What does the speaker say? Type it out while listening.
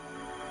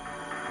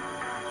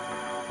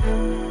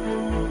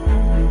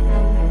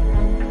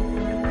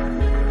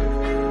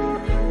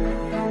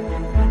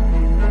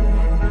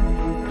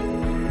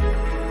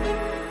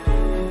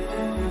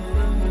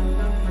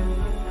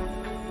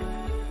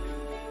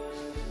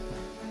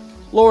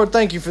Lord,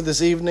 thank you for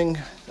this evening.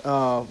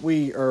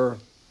 We are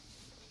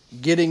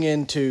getting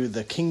into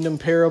the kingdom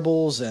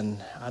parables,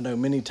 and I know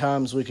many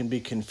times we can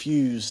be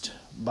confused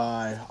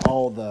by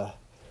all the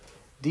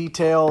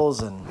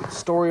details and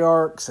story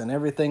arcs and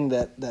everything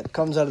that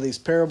comes out of these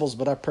parables,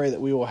 but I pray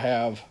that we will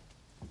have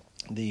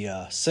the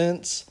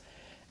sense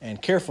and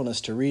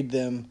carefulness to read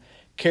them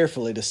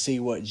carefully to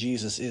see what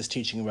Jesus is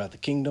teaching about the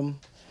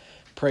kingdom.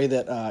 Pray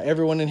that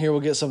everyone in here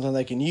will get something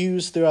they can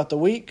use throughout the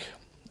week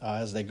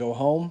as they go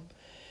home.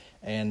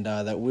 And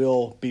that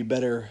we'll be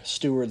better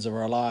stewards of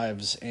our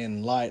lives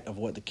in light of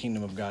what the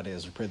kingdom of God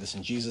is. We pray this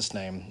in Jesus'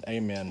 name.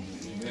 Amen.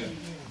 Amen.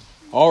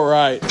 All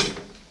right.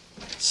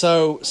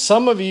 So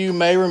some of you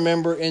may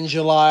remember in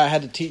July I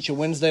had to teach a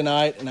Wednesday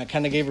night, and I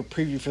kind of gave a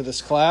preview for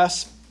this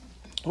class.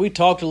 We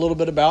talked a little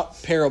bit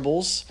about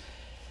parables.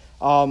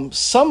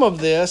 Some of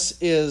this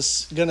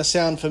is going to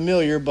sound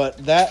familiar, but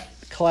that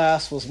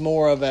class was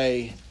more of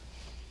a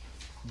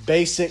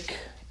basic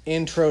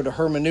intro to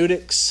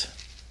hermeneutics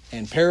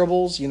and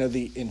parables,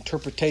 the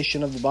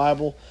interpretation of the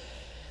Bible.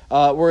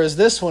 Whereas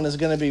this one is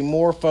going to be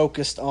more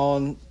focused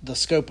on the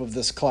scope of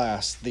this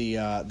class,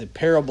 the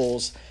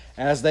parables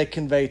as they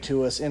convey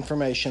to us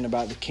information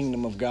about the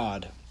kingdom of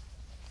God.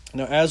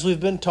 Now, as we've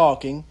been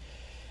talking,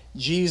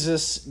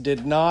 Jesus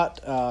did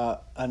not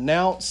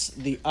announce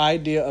the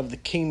idea of the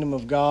kingdom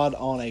of God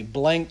on a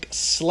blank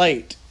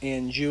slate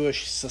in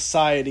Jewish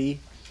society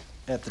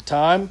at the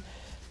time,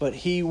 but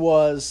he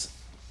was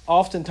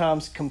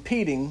oftentimes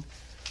competing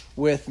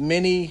with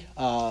many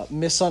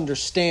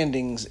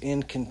misunderstandings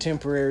in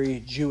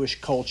contemporary Jewish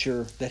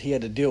culture that he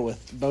had to deal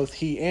with. Both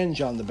he and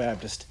John the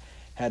Baptist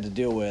had to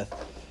deal with.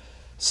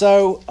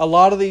 So a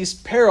lot of these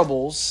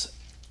parables,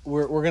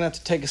 we're going to have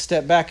to take a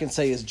step back and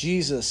say, is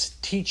Jesus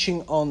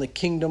teaching on the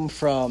kingdom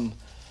from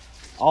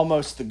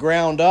almost the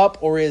ground up,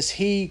 or is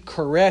he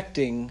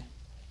correcting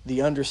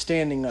the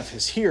understanding of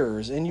his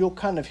hearers? And you'll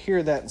kind of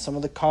hear that in some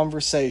of the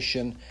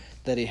conversation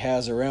that he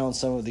has around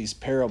some of these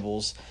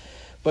parables.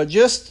 But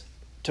just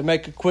to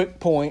make a quick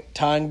point,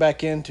 tying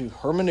back into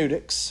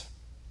hermeneutics,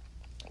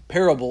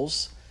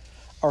 parables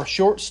are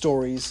short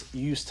stories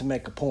used to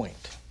make a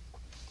point,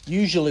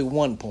 usually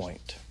one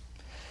point.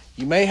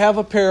 You may have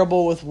a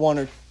parable with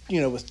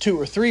with 2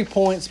 or 3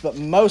 points, but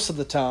most of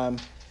the time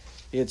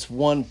it's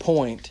 1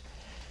 point.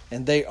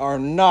 And they are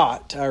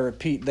not, I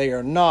repeat, they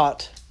are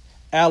not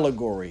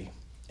allegory.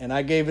 And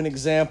I gave an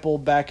example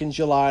back in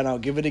July, and I'll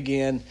give it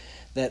again,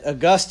 that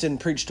Augustine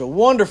preached a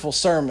wonderful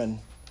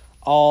sermon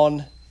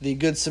on the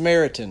Good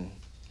Samaritan,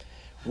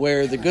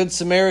 where the Good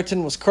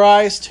Samaritan was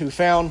Christ, who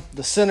found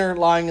the sinner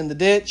lying in the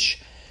ditch,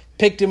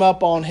 picked him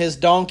up on his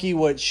donkey,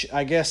 which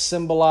I guess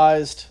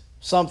symbolized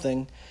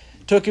something,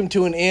 took him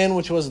to an inn,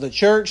 which was the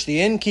church.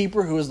 The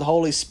innkeeper, who was the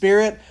Holy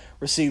Spirit,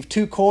 received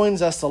 2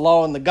 coins. That's the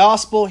law and the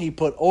gospel. He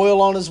put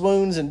oil on his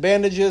wounds and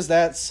bandages.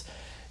 That's,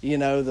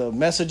 the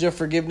message of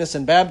forgiveness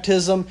and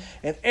baptism.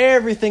 And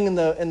everything in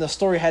the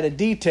story had a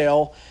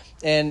detail.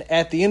 And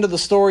at the end of the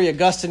story,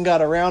 Augustine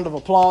got a round of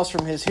applause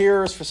from his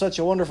hearers for such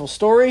a wonderful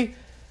story.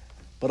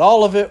 But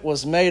all of it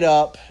was made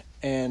up,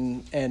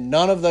 and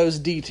none of those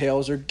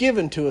details are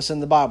given to us in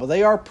the Bible.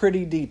 They are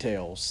pretty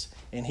details,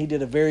 and he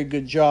did a very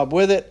good job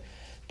with it.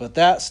 But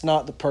that's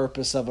not the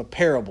purpose of a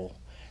parable.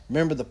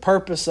 Remember, the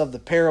purpose of the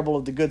parable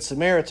of the Good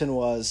Samaritan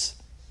was,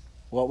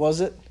 what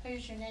was it?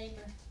 Who's your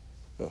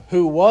neighbor?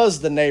 Who was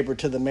the neighbor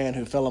to the man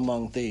who fell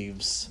among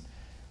thieves?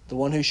 The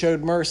one who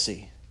showed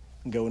mercy.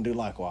 And go and do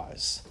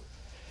likewise.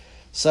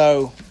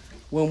 So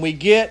when we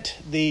get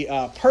the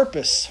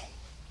purpose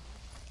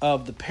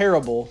of the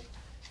parable,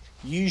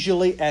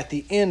 usually at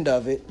the end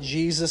of it,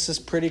 Jesus is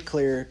pretty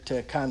clear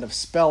to kind of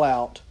spell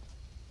out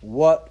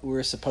what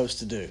we're supposed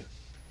to do.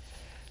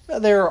 Now,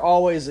 there are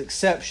always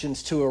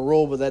exceptions to a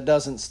rule, but that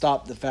doesn't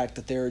stop the fact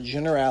that there are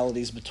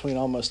generalities between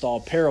almost all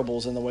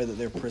parables in the way that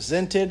they're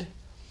presented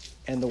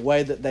and the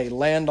way that they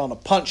land on a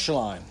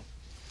punchline.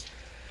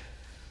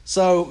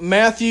 So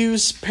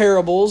Matthew's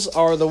parables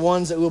are the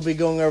ones that we'll be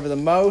going over the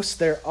most.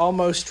 They're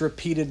almost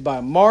repeated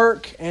by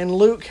Mark, and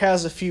Luke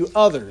has a few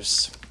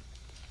others.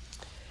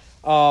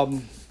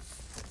 The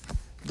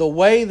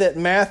way that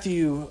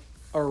Matthew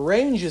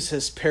arranges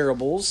his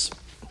parables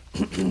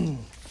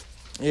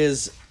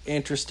is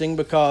interesting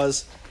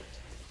because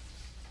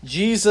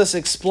Jesus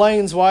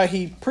explains why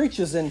he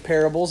preaches in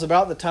parables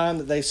about the time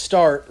that they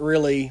start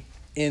really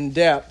in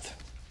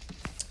depth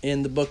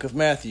in the book of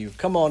Matthew.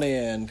 Come on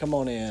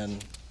in.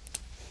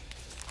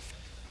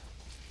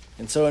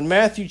 And so in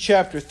Matthew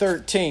chapter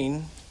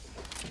 13,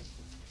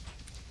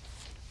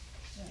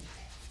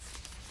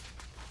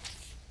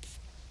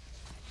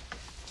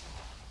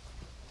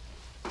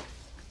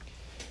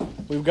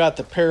 we've got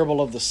the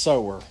parable of the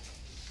sower.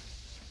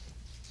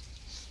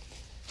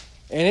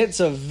 And it's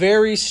a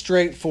very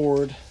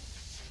straightforward,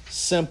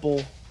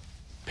 simple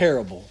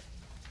parable.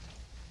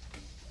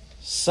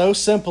 So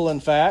simple,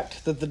 in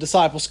fact, that the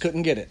disciples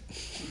couldn't get it.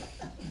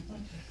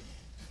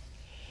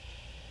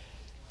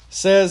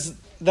 Says,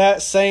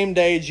 that same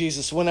day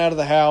Jesus went out of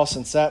the house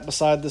and sat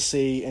beside the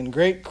sea, and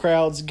great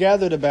crowds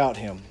gathered about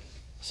him,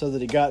 so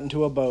that he got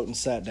into a boat and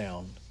sat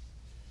down.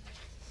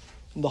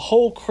 The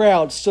whole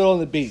crowd stood on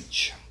the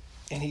beach,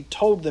 and he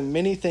told them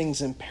many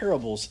things in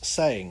parables,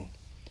 saying,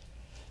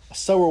 a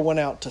sower went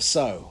out to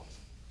sow.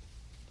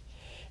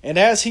 And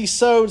as he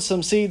sowed,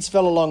 some seeds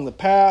fell along the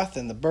path,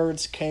 and the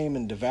birds came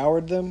and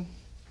devoured them.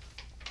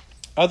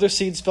 Other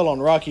seeds fell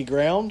on rocky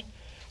ground,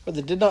 where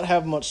they did not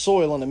have much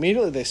soil, and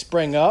immediately they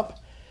sprang up,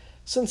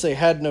 since they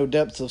had no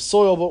depth of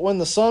soil. But when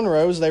the sun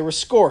rose, they were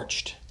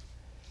scorched,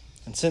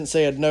 and since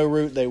they had no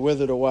root, they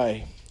withered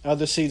away.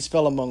 Other seeds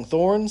fell among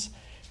thorns,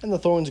 and the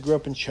thorns grew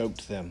up and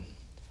choked them.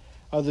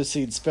 Other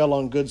seeds fell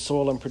on good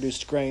soil and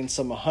produced grain,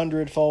 some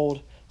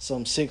 100-fold,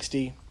 some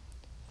 60,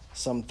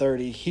 some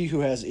 30. He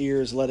who has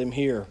ears, let him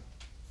hear.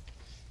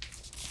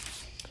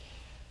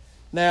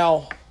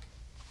 Now,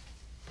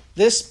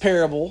 this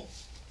parable,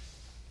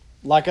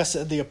 like I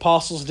said, the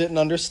apostles didn't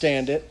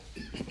understand it.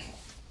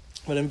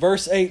 But in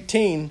verse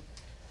 18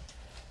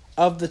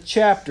 of the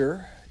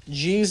chapter,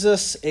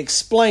 Jesus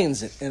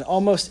explains it. And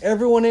almost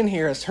everyone in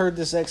here has heard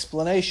this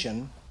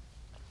explanation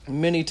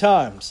many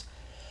times.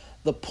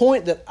 The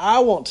point that I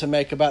want to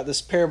make about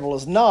this parable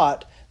is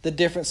not the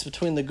difference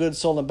between the good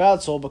soul and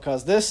bad soul,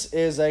 because this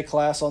is a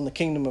class on the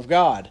kingdom of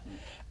God.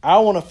 I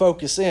want to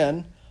focus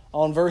in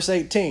on verse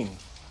 18.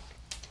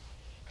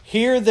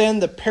 Hear then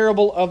the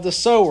parable of the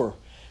sower.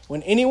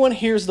 When anyone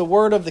hears the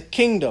word of the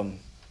kingdom.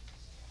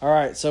 All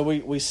right, so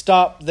we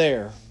stop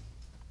there.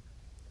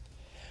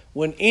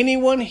 When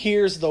anyone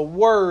hears the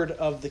word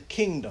of the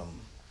kingdom.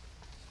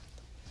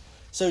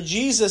 So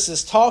Jesus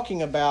is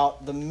talking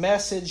about the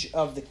message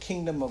of the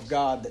kingdom of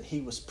God that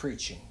he was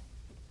preaching.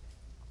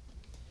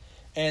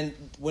 And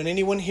when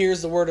anyone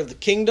hears the word of the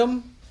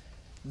kingdom,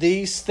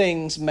 these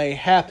things may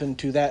happen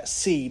to that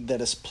seed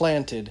that is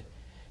planted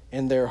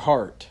in their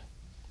heart.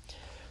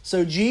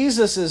 So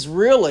Jesus is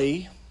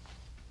really,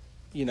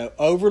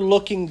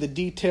 overlooking the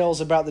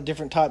details about the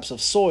different types of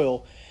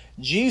soil.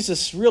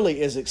 Jesus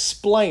really is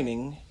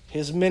explaining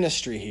his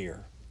ministry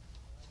here.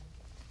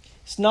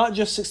 It's not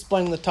just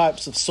explaining the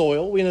types of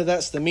soil. We know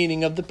that's the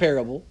meaning of the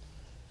parable.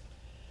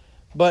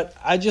 But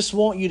I just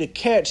want you to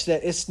catch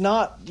that it's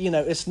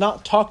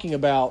not talking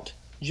about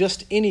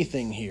just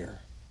anything here.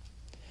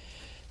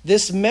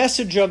 This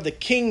message of the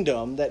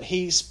kingdom that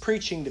he's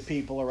preaching to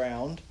people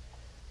around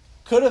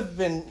could have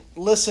been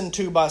listened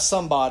to by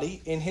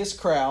somebody in his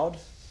crowd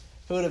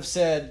who would have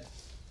said,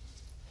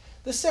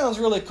 this sounds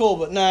really cool,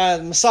 but nah,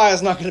 the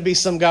Messiah's not going to be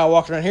some guy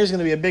walking around here. He's going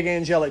to be a big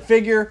angelic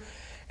figure,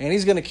 and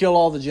he's going to kill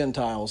all the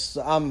Gentiles.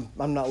 So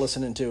I'm not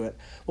listening to it.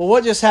 Well,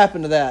 what just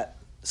happened to that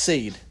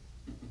seed?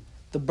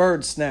 The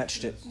bird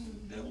snatched it.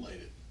 Devil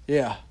ate it.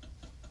 Yeah.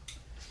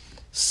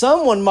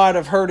 Someone might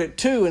have heard it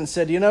too and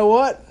said, you know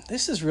what?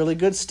 This is really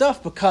good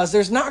stuff, because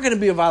there's not going to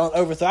be a violent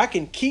overthrow. I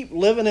can keep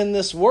living in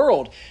this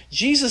world.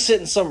 Jesus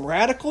isn't some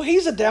radical.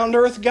 He's a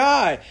down-to-earth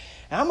guy.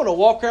 And I'm going to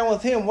walk around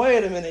with him.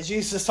 Wait a minute.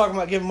 Jesus is talking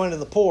about giving money to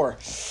the poor.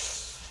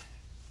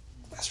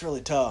 That's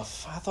really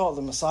tough. I thought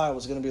the Messiah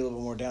was going to be a little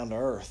bit more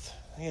down-to-earth.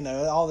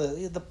 All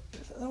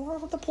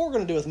what the poor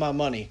going to do with my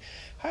money?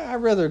 I'd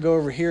rather go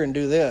over here and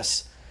do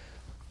this.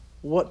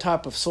 What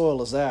type of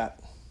soil is that?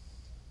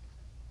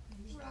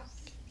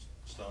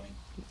 Stony.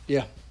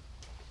 Yeah.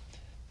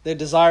 Their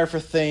desire for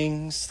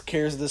things, the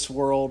cares of this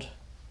world,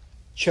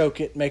 choke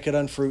it, make it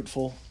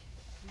unfruitful.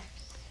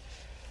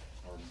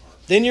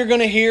 Then you're going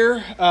to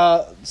hear,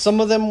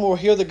 some of them will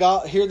hear the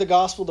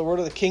gospel, the word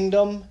of the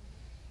kingdom,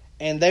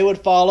 and they would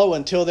follow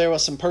until there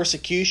was some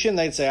persecution.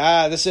 They'd say,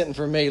 this isn't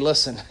for me.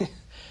 Listen,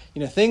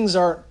 things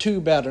aren't too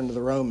bad under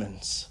the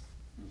Romans.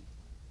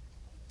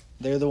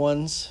 They're the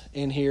ones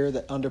in here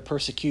that under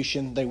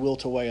persecution, they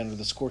wilt away under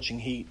the scorching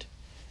heat.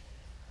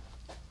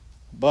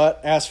 But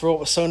as for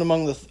what was sown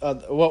among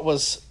what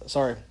was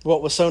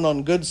sown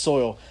on good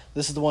soil,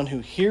 this is the one who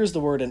hears the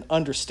word and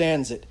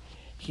understands it.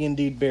 He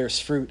indeed bears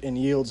fruit and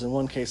yields, in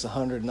one case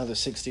 100, another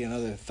 60,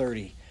 another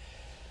 30.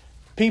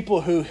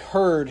 People who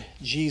heard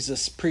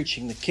Jesus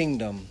preaching the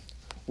kingdom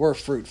were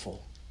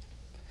fruitful.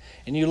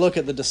 And you look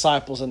at the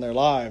disciples and their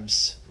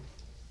lives,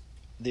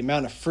 the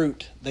amount of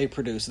fruit they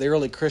produced. The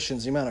early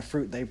Christians, the amount of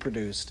fruit they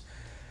produced.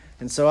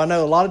 And so I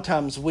know a lot of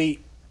times we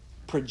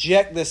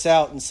project this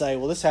out and say,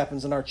 well, this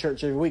happens in our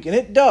church every week. And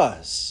it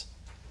does.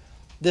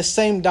 This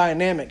same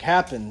dynamic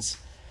happens.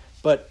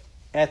 But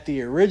at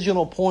the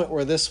original point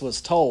where this was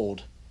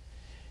told,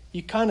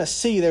 you kind of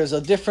see there's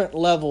a different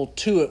level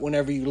to it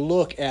whenever you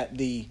look at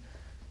the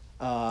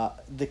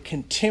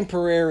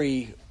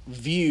contemporary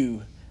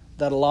view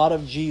that a lot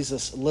of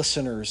Jesus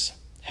listeners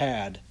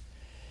had.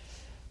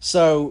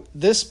 So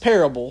this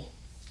parable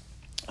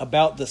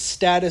about the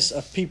status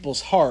of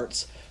people's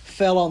hearts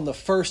fell on the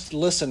first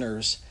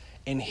listeners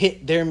and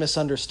hit their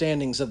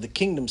misunderstandings of the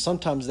kingdom.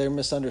 Sometimes their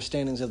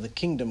misunderstandings of the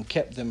kingdom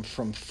kept them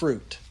from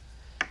fruit,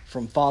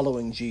 from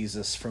following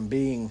Jesus, from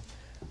being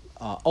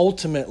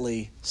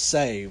ultimately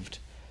saved.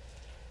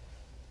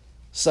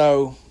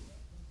 So,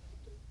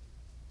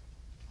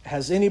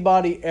 has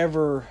anybody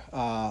ever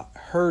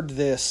heard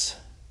this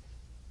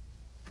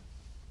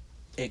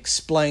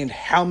explained,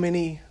 how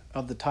many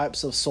of the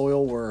types of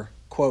soil were,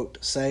 quote,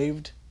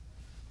 saved?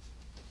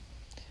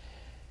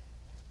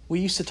 we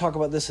used to talk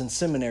about this in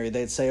seminary.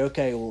 They'd say,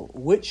 okay, well,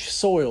 which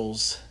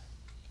soils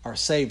are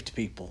saved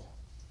people?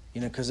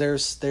 Because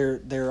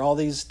there are all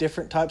these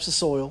different types of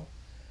soil.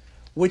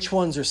 Which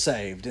ones are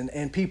saved?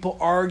 And people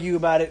argue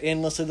about it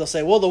endlessly. They'll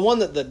say, well, the one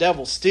that the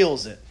devil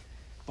steals it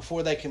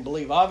before they can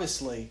believe.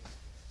 Obviously,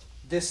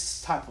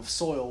 this type of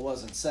soil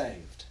wasn't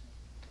saved.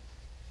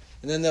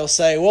 And then they'll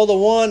say, well, the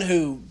one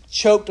who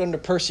choked under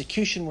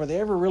persecution, were they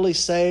ever really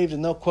saved?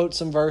 And they'll quote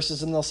some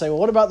verses and they'll say, well,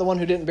 what about the one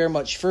who didn't bear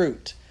much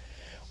fruit?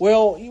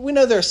 Well, we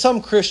know there are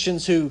some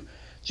Christians who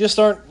just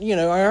aren't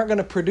going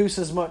to produce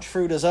as much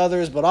fruit as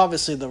others, but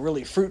obviously the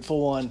really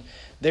fruitful one,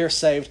 they're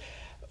saved.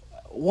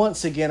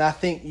 Once again, I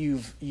think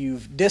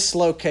you've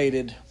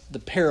dislocated the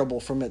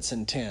parable from its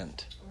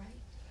intent. Right.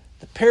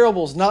 The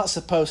parable is not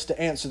supposed to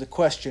answer the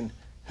question,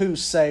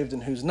 who's saved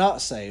and who's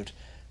not saved.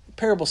 The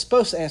parable is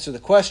supposed to answer the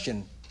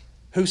question,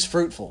 who's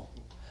fruitful?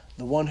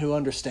 The one who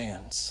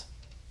understands.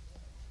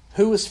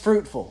 Who is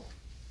fruitful?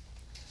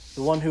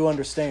 The one who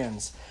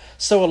understands.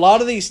 So a lot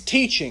of these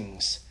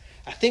teachings,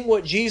 I think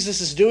what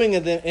Jesus is doing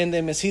in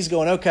them is he's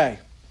going, okay,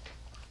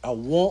 I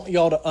want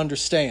y'all to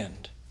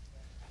understand.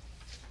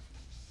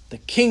 The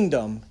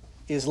kingdom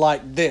is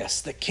like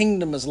this. The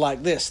kingdom is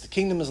like this. The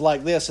kingdom is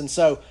like this. And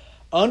so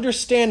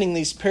understanding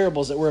these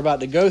parables that we're about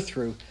to go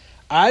through,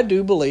 I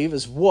do believe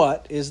is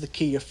what is the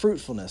key of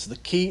fruitfulness, the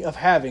key of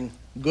having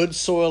good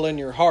soil in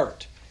your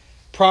heart,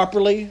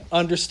 properly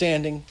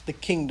understanding the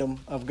kingdom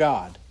of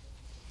God.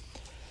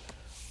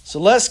 So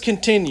let's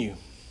continue.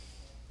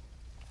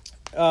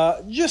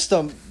 Just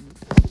a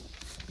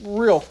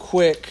real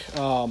quick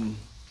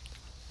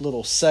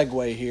little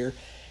segue here.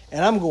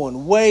 And I'm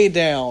going way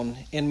down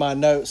in my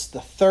notes. The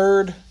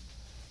third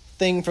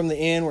thing from the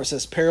end where it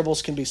says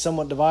parables can be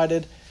somewhat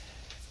divided.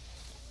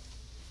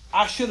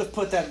 I should have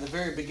put that at the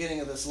very beginning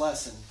of this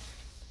lesson.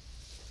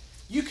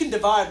 You can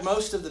divide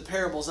most of the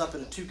parables up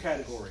into two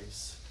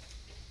categories.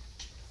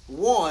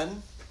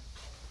 One,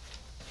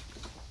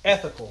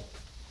 ethical.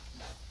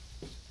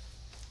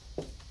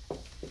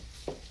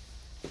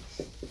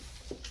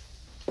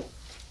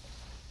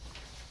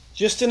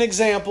 Just an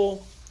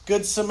example,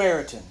 Good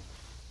Samaritan.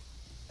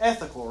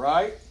 Ethical,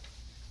 right?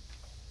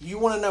 You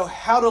want to know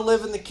how to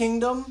live in the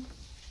kingdom?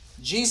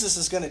 Jesus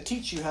is going to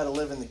teach you how to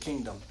live in the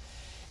kingdom.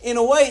 In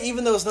a way,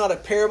 even though it's not a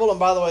parable, and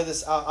by the way,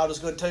 I'll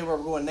just go and tell you where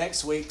we're going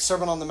next week,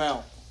 Sermon on the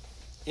Mount.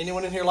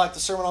 Anyone in here like the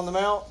Sermon on the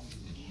Mount?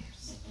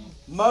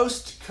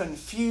 Most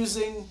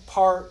confusing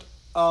part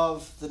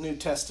of the New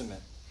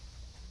Testament.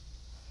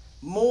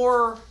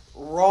 More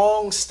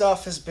wrong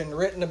stuff has been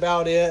written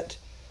about it.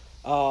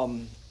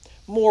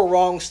 More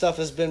wrong stuff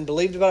has been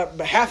believed about it,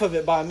 but half of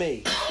it by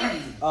me.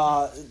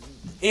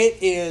 It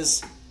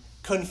is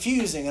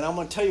confusing, and I'm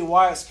going to tell you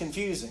why it's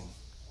confusing.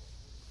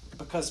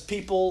 Because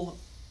people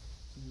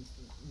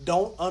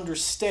don't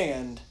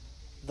understand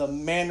the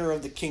manner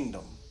of the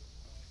kingdom.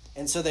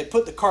 And so they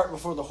put the cart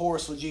before the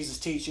horse with Jesus'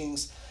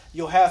 teachings.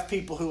 You'll have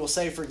people who will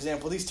say, for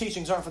example, these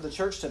teachings aren't for the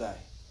church today.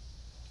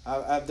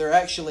 There are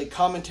actually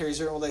commentaries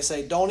where they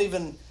say,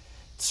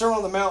 Sermon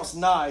on the Mount's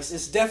nice.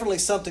 It's definitely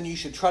something you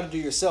should try to do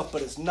yourself,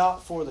 but it's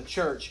not for the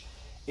church.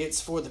 It's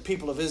for the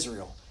people of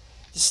Israel.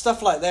 Just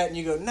stuff like that, and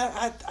you go, no,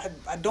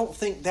 I don't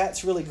think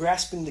that's really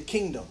grasping the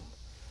kingdom.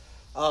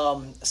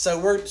 So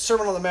we're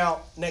Sermon on the Mount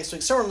next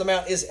week. Sermon on the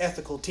Mount is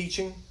ethical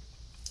teaching,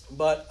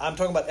 but I'm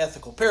talking about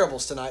ethical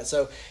parables tonight.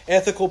 So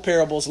ethical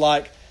parables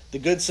like the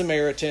Good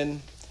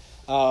Samaritan,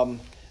 the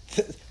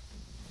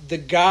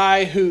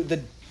guy who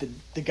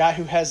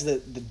has the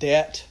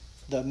debt,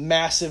 the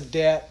massive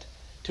debt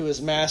to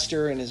his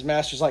master, and his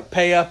master's like,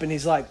 pay up, and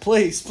he's like,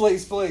 please,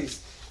 please,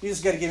 please, you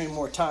just got to give me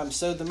more time.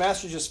 So the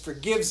master just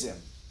forgives him.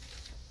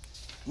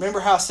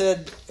 Remember how I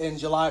said in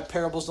July,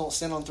 parables don't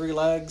stand on three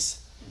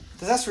legs?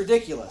 Because that's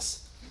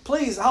ridiculous.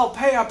 Please, I'll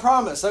pay, I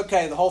promise.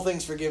 Okay, the whole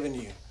thing's forgiven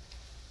you.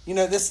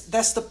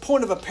 That's the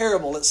point of a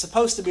parable. It's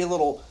supposed to be a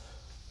little,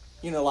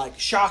 like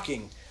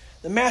shocking.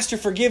 The master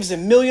forgives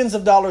him millions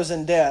of dollars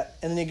in debt,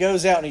 and then he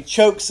goes out and he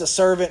chokes a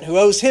servant who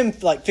owes him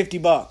like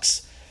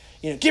 $50.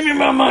 Give me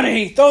my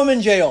money, throw him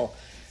in jail.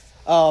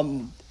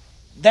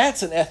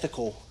 That's an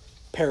ethical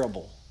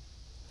parable.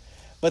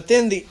 But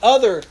then the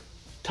other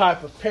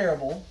type of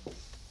parable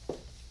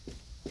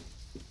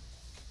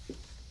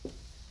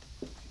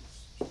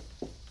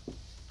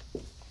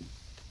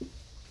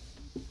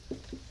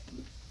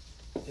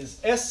is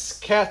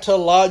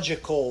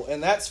eschatological,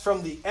 and that's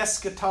from the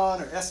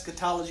eschaton or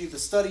eschatology, the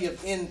study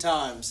of end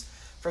times,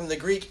 from the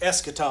Greek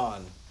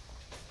eschaton.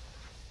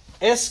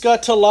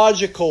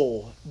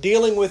 Eschatological,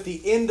 dealing with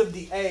the end of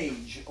the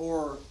age,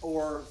 or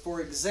for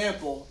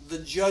example, the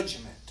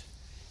judgment.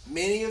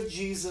 Many of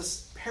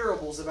Jesus'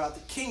 parables about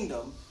the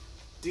kingdom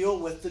deal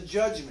with the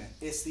judgment.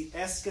 It's the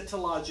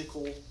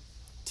eschatological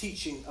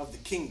teaching of the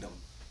kingdom.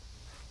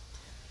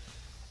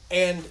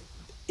 And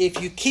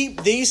if you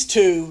keep these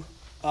two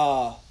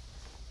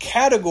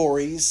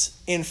categories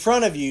in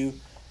front of you,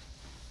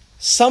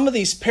 some of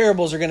these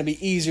parables are going to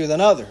be easier than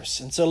others.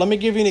 And so let me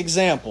give you an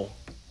example.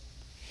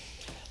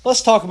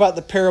 Let's talk about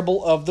the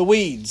parable of the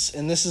weeds,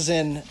 and this is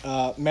in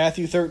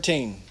Matthew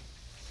 13.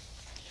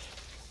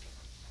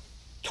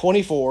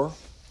 24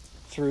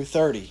 through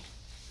 30.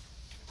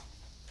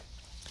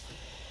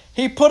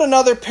 He put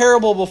another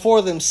parable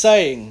before them,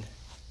 saying,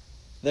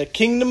 the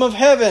kingdom of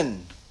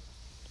heaven.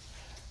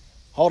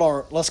 Hold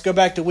on, let's go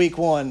back to week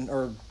 1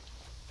 or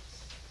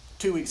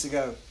 2 weeks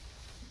ago.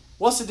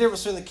 What's the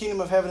difference between the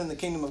kingdom of heaven and the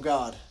kingdom of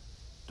God?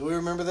 Do we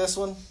remember this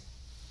one?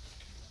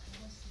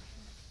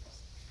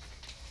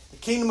 The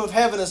kingdom of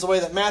heaven is the way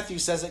that Matthew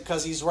says it,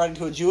 because he's writing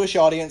to a Jewish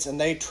audience and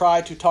they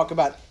try to talk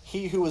about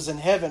he who is in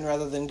heaven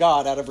rather than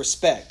God out of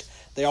respect.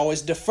 They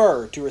always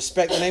defer to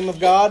respect the name of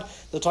God.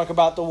 They'll talk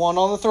about the one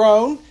on the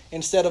throne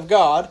instead of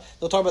God.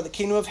 They'll talk about the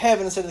kingdom of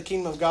heaven instead of the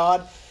kingdom of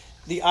God.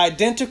 The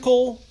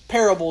identical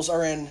parables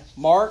are in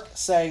Mark,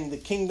 saying the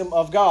kingdom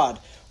of God.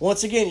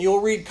 Once again, you'll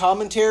read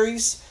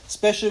commentaries,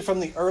 especially from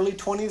the early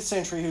 20th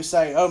century, who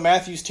say, oh,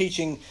 Matthew's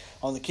teaching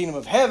on the kingdom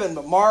of heaven,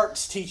 but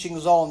Mark's teaching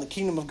was all on the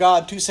kingdom of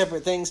God, two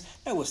separate things.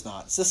 No, it's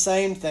not. It's the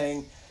same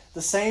thing,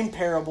 the same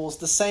parables,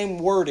 the same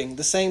wording,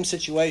 the same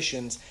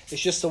situations.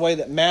 It's just the way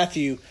that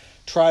Matthew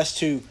tries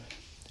to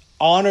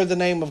honor the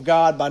name of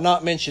God by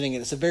not mentioning it.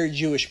 It's a very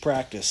Jewish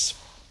practice.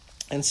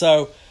 And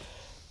so,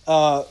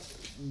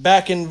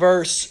 back in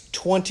verse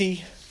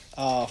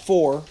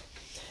 24,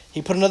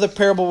 he put another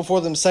parable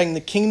before them, saying,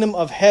 the kingdom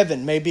of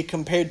heaven may be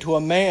compared to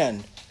a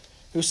man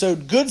who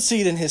sowed good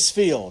seed in his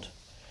field.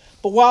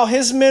 But while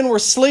his men were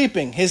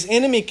sleeping, his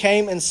enemy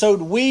came and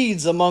sowed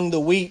weeds among the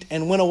wheat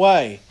and went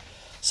away.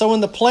 So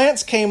when the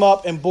plants came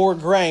up and bore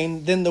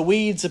grain, then the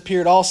weeds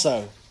appeared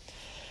also.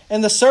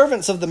 And the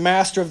servants of the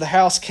master of the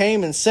house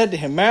came and said to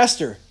him,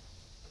 Master,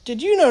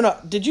 did you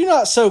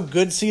not sow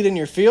good seed in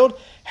your field?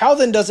 How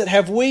then does it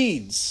have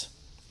weeds?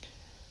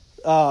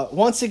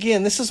 Once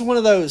again, this is one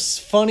of those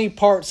funny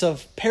parts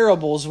of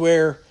parables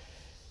where,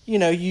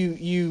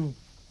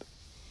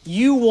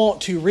 you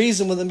want to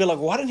reason with them and be like,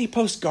 why didn't he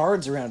post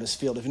guards around his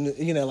field?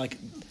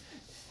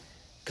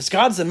 Because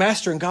God's the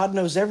master and God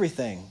knows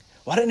everything.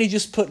 Why didn't he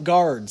just put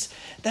guards?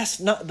 That's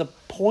not the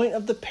point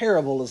of the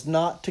parable. Is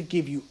not to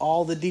give you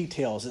all the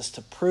details. It's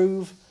to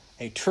prove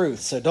a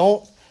truth. So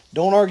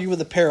don't argue with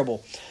the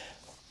parable.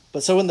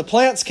 But so when the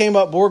plants came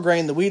up, bore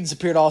grain, the weeds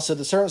appeared also.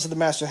 The servants of the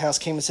master of the house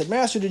came and said,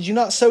 Master, did you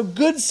not sow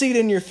good seed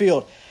in your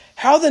field?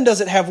 How then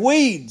does it have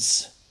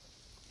weeds?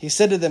 He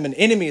said to them, an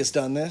enemy has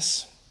done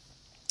this.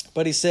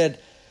 But he said,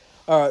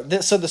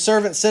 so the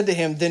servant said to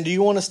him, then do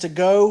you want us to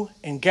go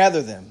and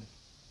gather them?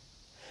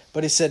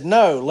 But he said,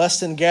 no,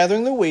 lest in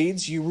gathering the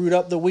weeds, you root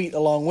up the wheat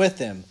along with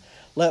them.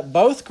 Let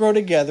both grow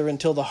together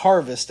until the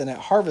harvest, and at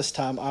harvest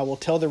time I will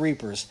tell the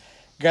reapers,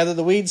 gather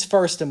the weeds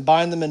first and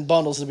bind them in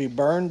bundles to be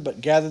burned,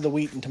 but gather the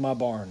wheat into my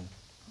barn.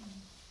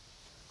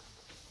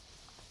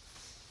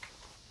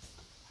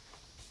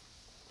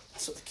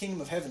 That's what the kingdom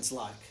of heaven's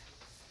like.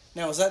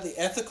 Now, is that the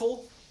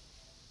ethical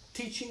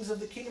teachings of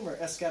the kingdom or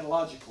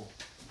eschatological?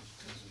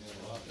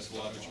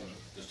 Eschatological.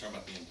 Just talking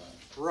about the end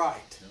times.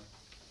 Right. Yeah.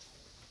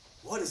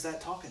 What is that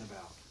talking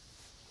about?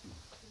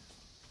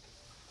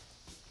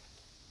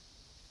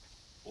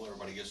 Well,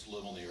 everybody gets to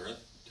live on the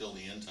earth till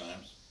the end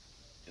times.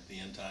 At the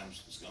end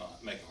times, it's going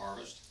to make a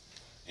harvest,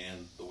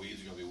 and the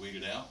weeds are going to be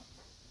weeded out,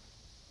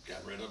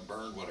 got rid of,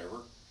 burned, whatever,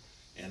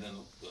 and then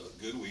the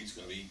good weed's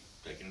going to be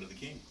taken into the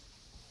kingdom.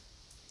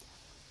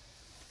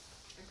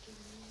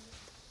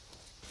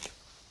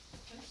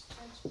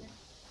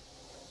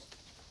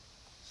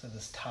 So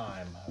this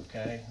time,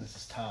 okay? This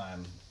is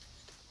time.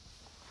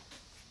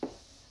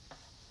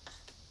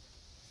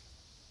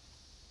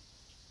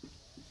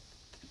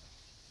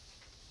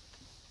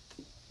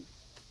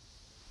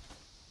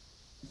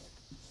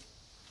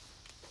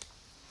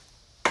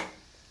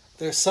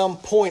 There's some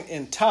point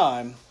in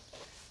time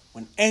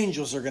when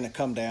angels are going to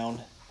come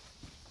down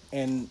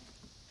and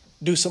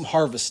do some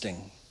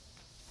harvesting.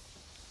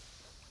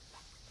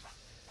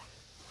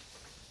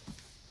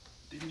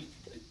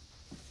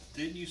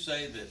 Didn't you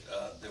say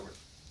that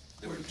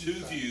there were two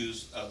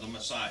views of the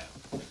Messiah,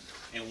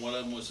 and one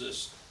of them was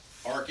this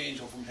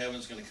archangel from heaven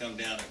is going to come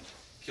down and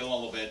kill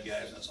all the bad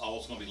guys, and that's all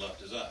that's going to be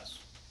left is us.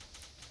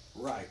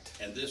 Right.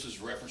 And this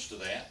is reference to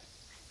that.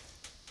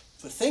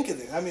 But think of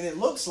it. I mean, it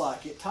looks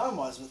like it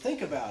time-wise, but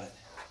think about it.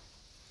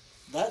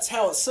 That's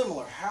how it's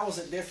similar. How is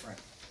it different?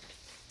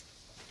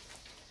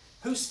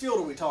 Whose field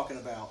are we talking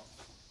about?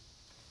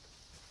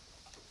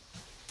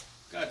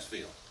 God's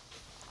field.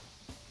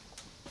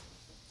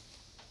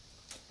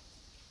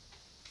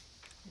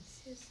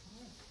 It's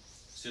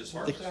his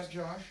harvest. Where's that,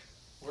 Josh?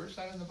 Where's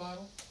that in the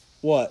Bible?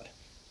 What?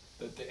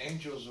 That the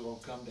angels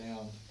will come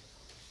down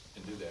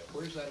and do that.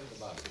 Where's that in the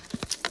Bible?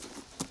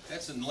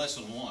 That's in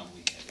lesson 1 we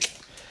had here.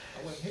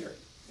 I wasn't here.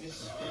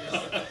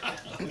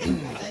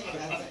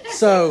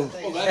 So,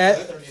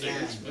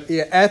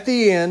 at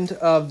the end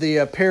of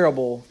the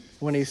parable,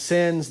 when he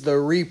sends the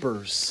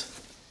reapers,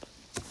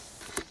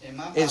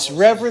 it's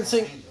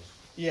referencing.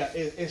 Yeah,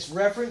 it's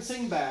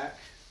referencing back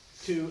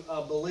to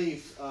a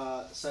belief.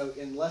 So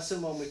in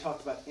lesson 1, we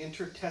talked about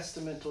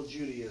intertestamental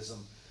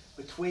Judaism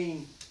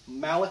between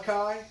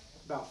Malachi,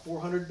 about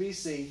 400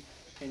 BC,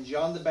 and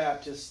John the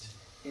Baptist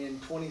in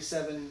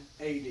 27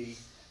 AD.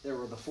 There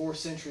were the 4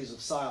 centuries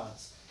of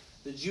silence.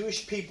 The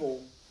Jewish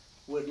people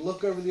would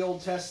look over the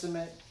Old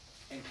Testament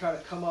and try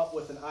to come up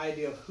with an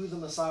idea of who the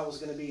Messiah was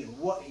going to be and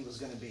what he was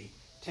going to be,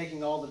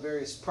 taking all the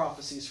various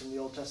prophecies from the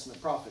Old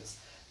Testament prophets.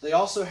 They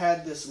also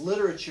had this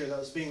literature that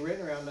was being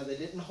written around. Now, they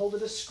didn't hold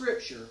it as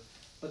scripture,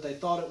 but they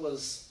thought it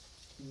was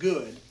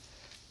good,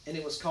 and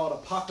it was called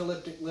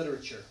apocalyptic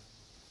literature.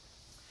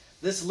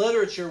 This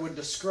literature would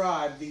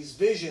describe these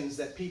visions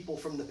that people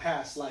from the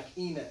past, like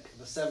Enoch,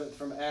 the seventh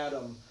from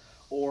Adam,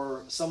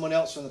 or someone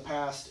else from the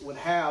past, would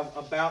have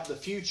about the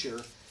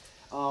future.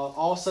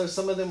 Also,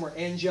 some of them were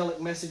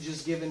angelic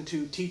messages given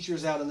to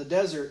teachers out in the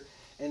desert,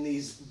 and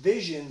these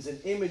visions and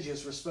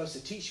images were supposed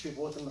to teach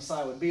people what the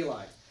Messiah would be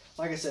like.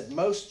 Like I said,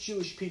 most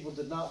Jewish people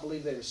did not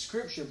believe they were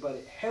scripture, but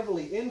it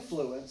heavily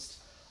influenced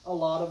a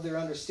lot of their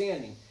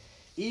understanding.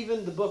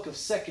 Even the book of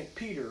 2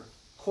 Peter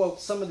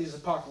quotes some of these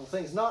apocryphal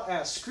things, not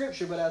as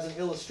scripture, but as an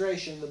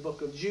illustration. The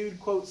book of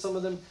Jude quotes some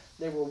of them.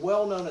 They were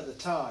well known at the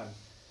time.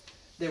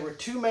 There were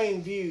two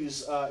main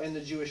views in the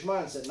Jewish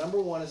mindset.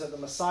 Number one is that the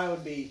Messiah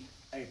would be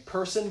a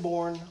person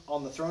born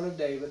on the throne of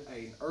David,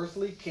 an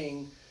earthly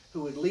king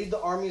who would lead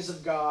the armies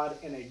of God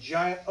in a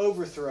giant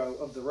overthrow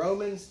of the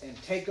Romans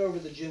and take over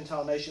the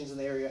Gentile nations in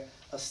the area,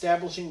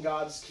 establishing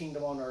God's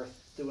kingdom on earth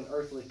through an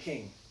earthly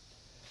king.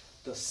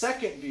 The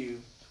second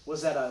view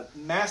was that a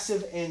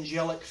massive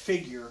angelic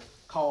figure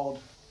called,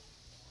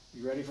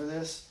 you ready for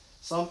this?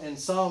 In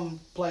some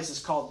places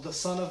called the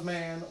Son of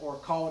Man, or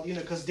called,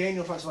 because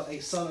Daniel talks about a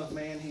Son of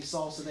Man he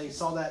saw, so they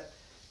saw that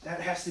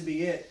has to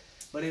be it.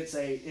 But it's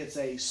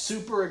a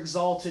super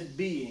exalted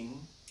being,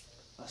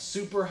 a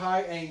super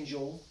high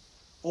angel,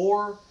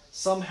 or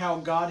somehow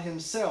God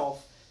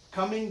himself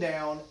coming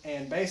down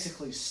and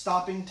basically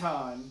stopping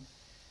time,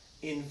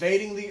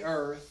 invading the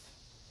earth,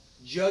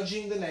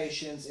 judging the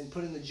nations, and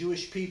putting the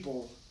Jewish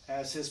people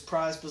as his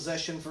prized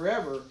possession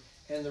forever,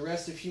 and the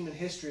rest of human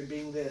history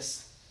being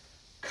this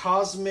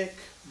cosmic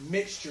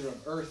mixture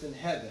of earth and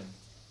heaven.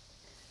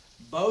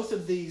 Both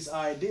of these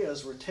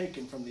ideas were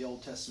taken from the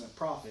Old Testament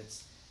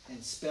prophets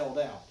and spelled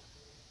out.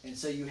 And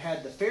so you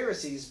had the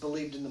Pharisees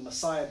believed in the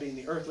Messiah being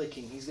the earthly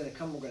king. He's going to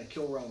come, we're going to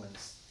kill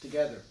Romans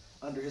together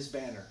under his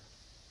banner.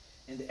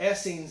 And the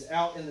Essenes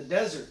out in the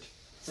desert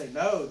say,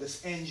 no,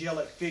 this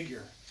angelic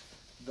figure,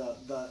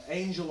 the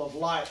angel of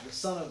light, the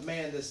Son of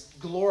Man, this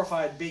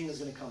glorified being is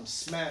going to come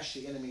smash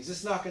the enemies.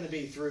 It's not going to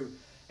be through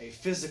a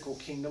physical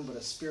kingdom, but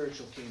a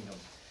spiritual kingdom.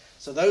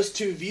 So those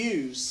two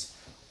views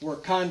were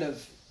kind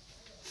of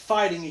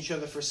fighting each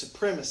other for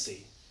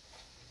supremacy.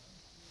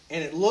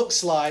 And it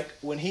looks like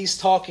when he's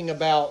talking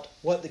about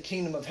what the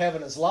kingdom of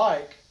heaven is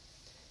like,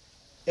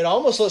 it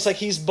almost looks like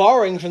he's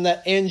borrowing from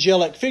that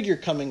angelic figure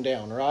coming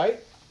down, right?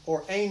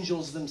 Or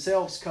angels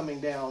themselves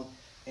coming down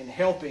and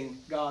helping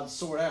God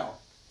sort out.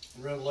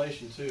 In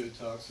Revelation 2, it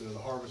talks of the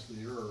harvest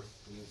of the earth.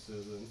 And it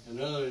says,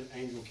 another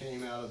angel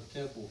came out of the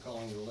temple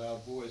calling with a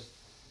loud voice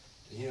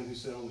to him who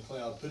sat on the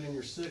cloud, put in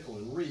your sickle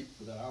and reap,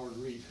 for the hour to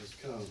reap has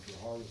come, for the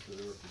harvest of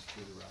the earth is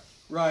truly ripe.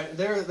 Right.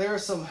 There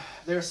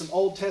are some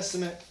Old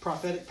Testament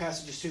prophetic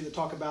passages too that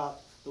talk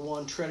about the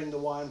one treading the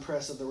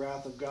winepress of the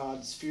wrath of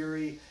God's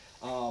fury.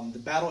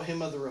 The Battle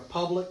Hymn of the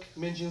Republic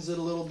mentions it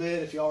a little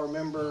bit, if y'all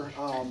remember.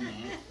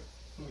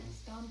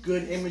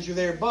 Good imagery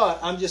there. But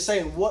I'm just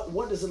saying,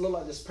 what does it look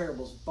like this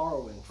parable's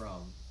borrowing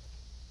from?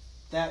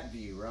 That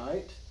view,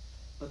 right?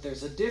 But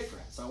there's a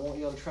difference. I want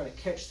you all to try to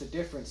catch the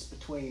difference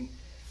between.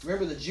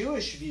 Remember, the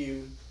Jewish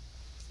view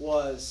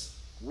was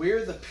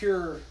we're the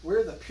pure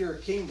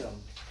kingdom.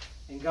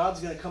 And God's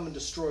going to come and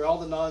destroy all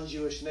the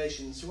non-Jewish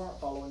nations who aren't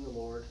following the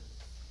Lord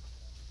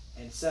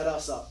and set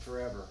us up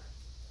forever.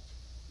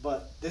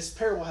 But this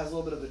parable has a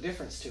little bit of a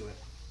difference to it.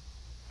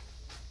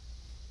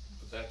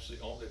 But that's the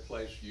only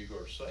place you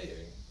are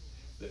saying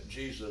that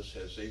Jesus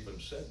has even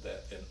said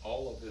that in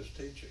all of his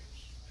teachings.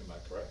 Am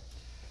I correct?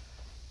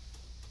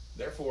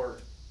 Therefore,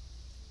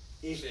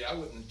 I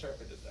wouldn't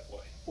interpret it that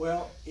way.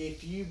 Well,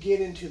 if you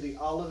get into the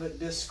Olivet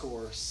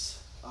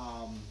Discourse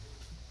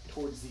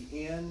towards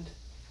the end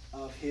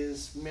of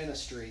his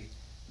ministry,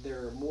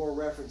 there are more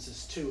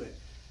references to it.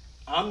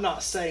 I'm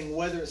not saying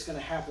whether it's going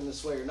to happen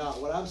this way or not.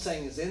 What I'm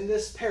saying is in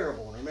this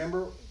parable, and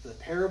remember, the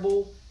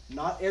parable,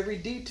 not every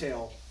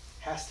detail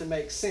has to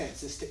make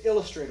sense. It's to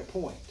illustrate a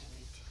point.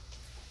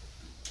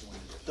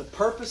 The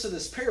purpose of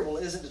this parable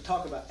isn't to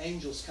talk about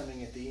angels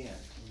coming at the end.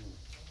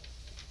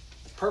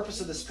 The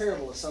purpose of this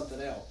parable is something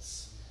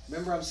else.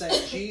 Remember, I'm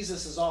saying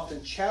Jesus is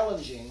often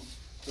challenging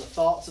the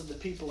thoughts of the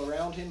people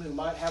around him who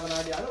might have an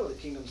idea. I know what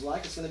the kingdom's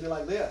like. It's going to be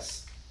like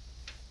this.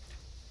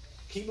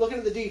 Keep looking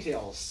at the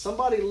details.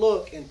 Somebody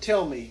look and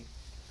tell me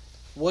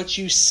what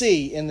you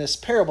see in this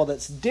parable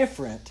that's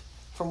different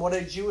from what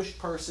a Jewish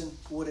person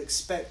would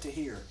expect to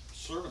hear.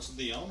 Servants of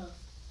the owner.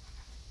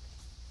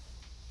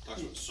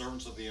 Talks about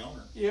servants of the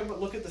owner. Yeah, but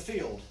look at the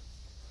field.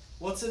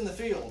 What's in the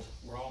field?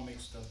 We're all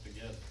mixed up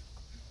together.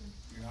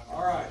 You're not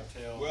All going right. to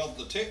tell. Well,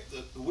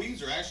 the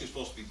weeds are actually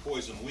supposed to be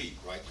poison wheat,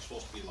 right? They're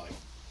supposed to be like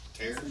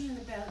tares. Isn't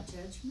it about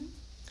judgment?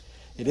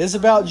 It is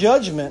about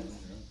judgment.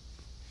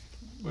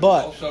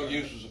 But it also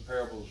uses the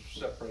parable of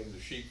separating the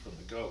sheep from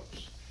the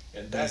goats.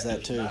 And does that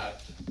does too.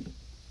 not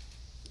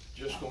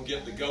just going to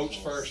get the goats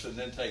first and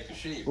then take the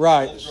sheep.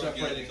 Right. It's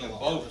separating them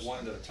both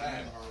one at a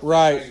time.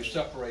 Right. That's how you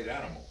separate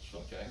animals,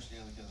 okay?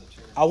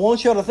 I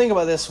want y'all to think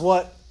about this.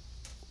 What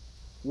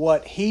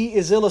he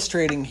is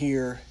illustrating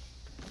here,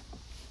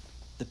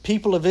 the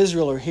people of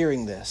Israel are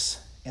hearing this,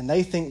 and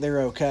they think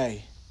they're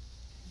okay.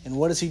 And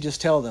what does he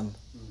just tell them?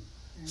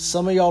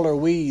 Some of y'all are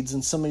weeds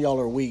and some of y'all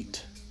are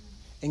wheat.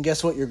 And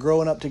guess what? You're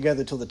growing up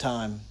together till the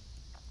time.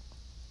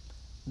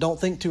 Don't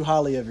think too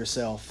highly of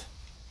yourself.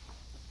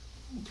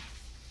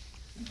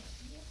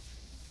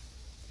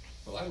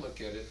 Well, I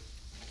look at it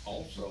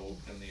also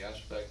in the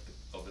aspect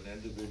of an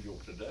individual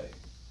today.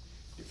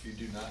 If you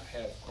do not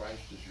have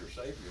Christ as your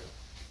Savior,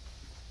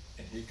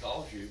 and he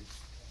calls you,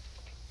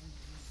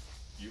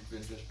 you've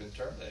just been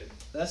terminated.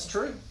 That's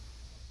true.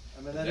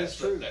 I mean, That's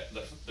true.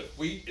 The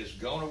wheat is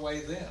gone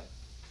away then.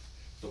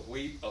 The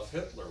wheat of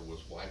Hitler was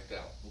wiped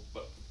out,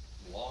 but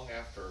long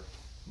after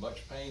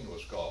much pain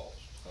was caused,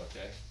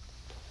 okay?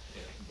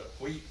 But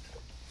wheat,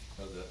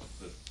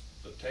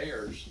 the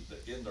tares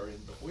in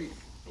the wheat,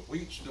 the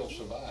wheat still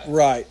survived.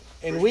 Right.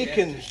 And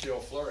Christianity still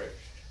flourished.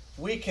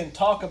 we can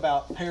talk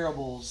about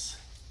parables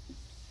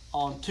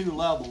on two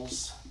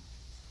levels.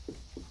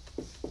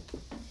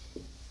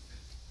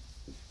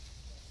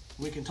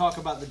 We can talk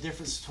about the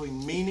difference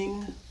between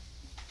meaning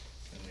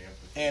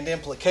and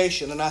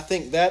implication, and I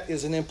think that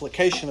is an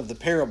implication of the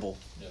parable.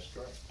 That's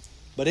correct.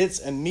 But its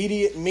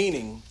immediate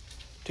meaning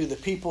to the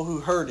people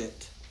who heard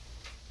it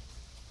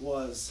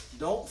was,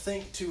 don't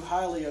think too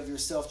highly of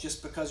yourself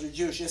just because you're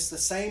Jewish. It's the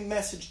same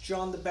message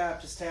John the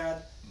Baptist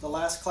had the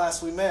last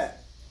class we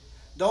met.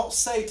 Don't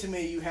say to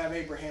me you have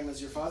Abraham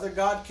as your father.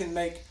 God can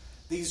make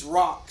these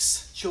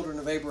rocks children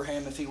of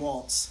Abraham if he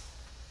wants.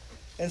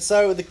 And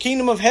so the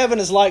kingdom of heaven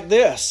is like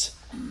this.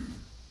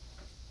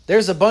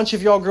 There's a bunch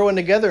of y'all growing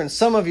together, and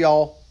some of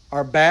y'all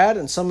are bad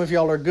and some of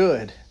y'all are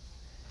good.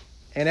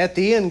 And at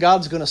the end,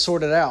 God's going to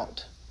sort it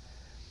out.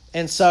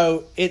 And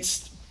so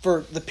it's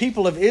for the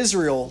people of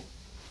Israel,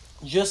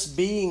 just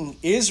being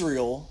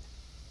Israel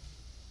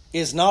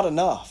is not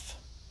enough.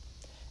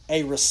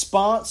 A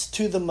response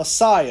to the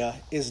Messiah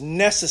is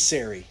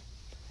necessary.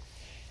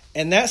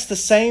 And that's the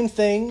same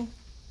thing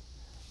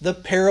the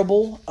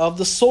parable of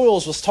the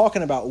soils was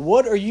talking about.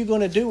 What are you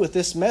going to do with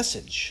this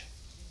message?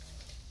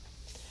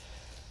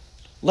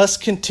 Let's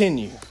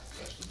continue.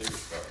 That's the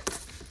biggest part.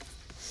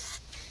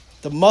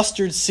 The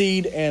mustard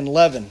seed and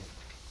leaven.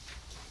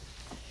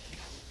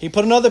 He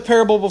put another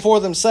parable before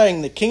them,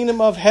 saying, the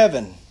kingdom of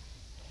heaven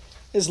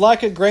is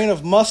like a grain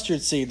of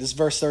mustard seed, this is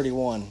verse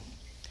 31,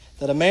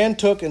 that a man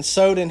took and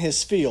sowed in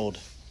his field.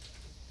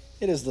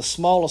 It is the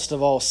smallest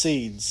of all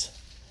seeds,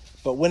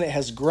 but when it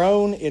has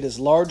grown, it is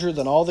larger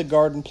than all the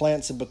garden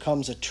plants and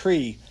becomes a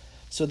tree,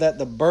 so that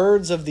the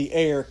birds of the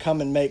air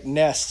come and make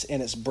nests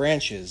in its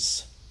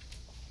branches.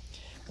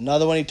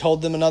 Another one, he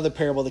told them another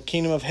parable. The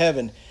kingdom of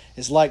heaven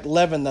is like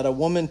leaven that a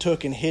woman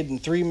took and hid in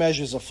 3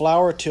 measures of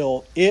flour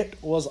till it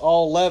was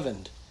all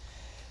leavened.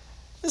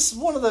 This is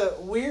one of the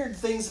weird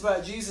things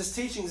about Jesus'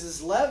 teachings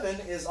is leaven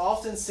is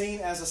often seen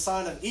as a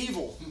sign of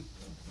evil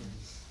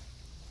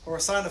or a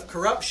sign of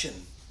corruption.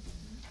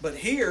 But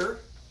here,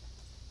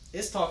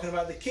 it's talking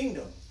about the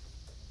kingdom.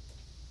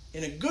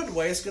 In a good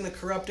way, it's going to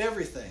corrupt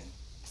everything.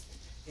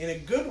 In a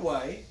good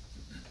way,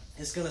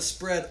 it's going to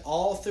spread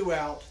all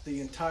throughout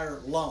the entire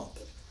lump.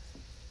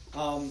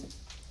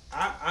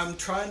 I'm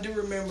trying to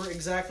remember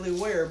exactly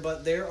where,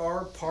 but there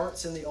are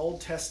parts in the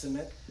Old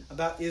Testament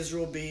about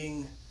Israel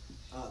being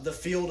the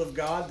field of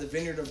God, the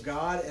vineyard of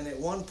God, and at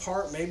one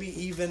part, maybe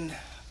even,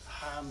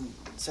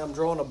 I'm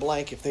drawing a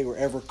blank if they were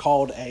ever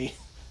called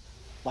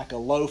like a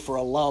loaf or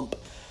a lump.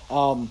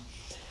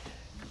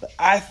 But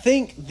I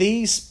think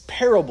these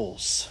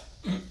parables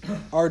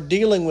are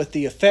dealing with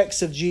the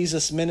effects of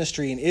Jesus'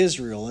 ministry in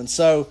Israel, and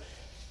so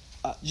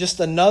just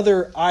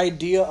another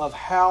idea of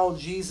how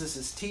Jesus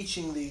is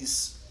teaching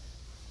these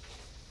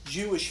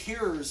Jewish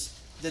hearers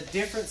the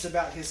difference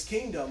about his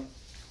kingdom.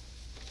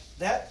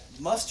 That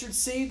mustard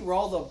seed, where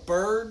all the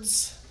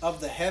birds of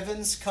the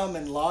heavens come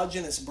and lodge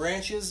in its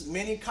branches,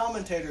 many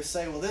commentators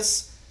say, well,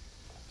 this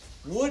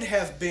would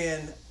have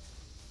been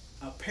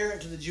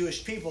apparent to the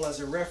Jewish people as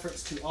a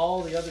reference to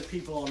all the other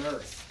people on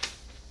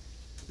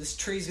earth. This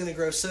tree is going to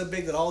grow so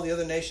big that all the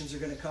other nations are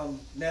going to come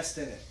nest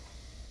in it.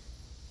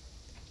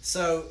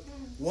 So,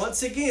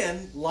 once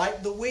again,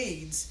 like the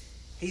weeds,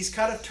 he's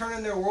kind of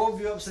turning their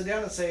worldview upside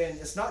down and saying,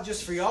 it's not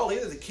just for y'all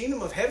either. The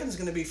kingdom of heaven is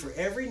going to be for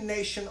every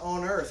nation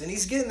on earth. And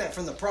he's getting that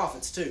from the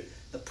prophets too.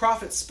 The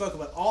prophets spoke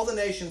about all the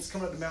nations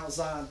coming up to Mount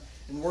Zion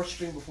and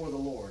worshiping before the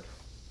Lord.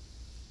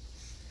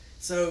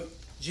 So,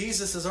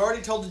 Jesus has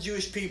already told the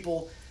Jewish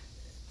people,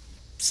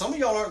 some of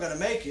y'all aren't going to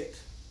make it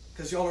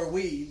because y'all are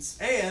weeds.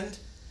 And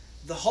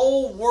the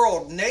whole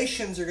world,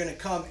 nations are going to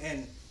come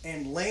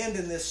and land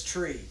in this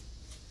tree.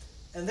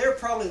 And they're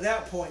probably at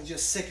that point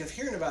just sick of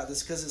hearing about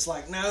this because it's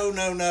like,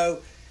 no.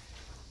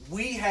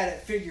 We had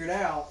it figured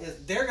out.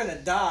 They're going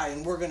to die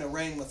and we're going to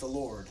reign with the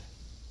Lord.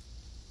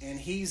 And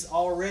he's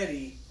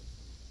already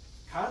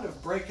kind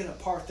of breaking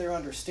apart their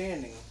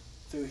understanding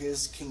through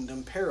his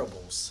kingdom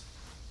parables.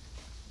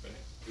 But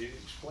he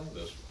explained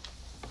this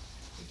one.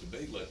 And to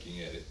me,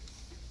 looking at it,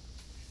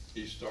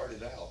 he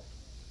started out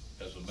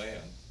as a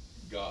man,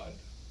 God,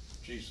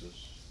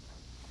 Jesus,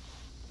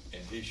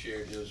 and he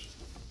shared his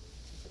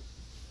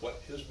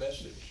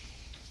message.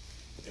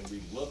 And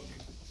we look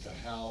to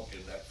how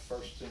in that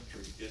first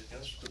century it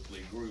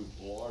instantly grew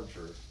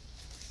larger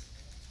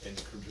and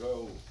could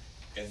grow,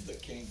 and the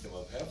kingdom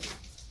of heaven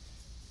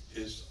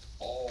is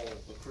all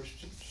the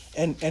Christians.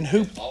 And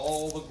who and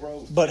all the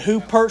growth. But who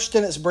perched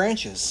in its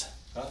branches?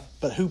 Huh?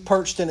 But who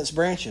perched in its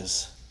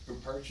branches? Who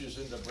perches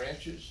in the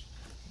branches?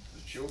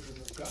 The children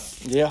of God.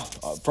 Yeah,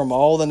 from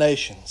all the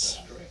nations.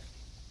 That's correct.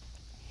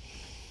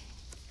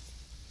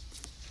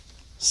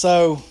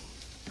 So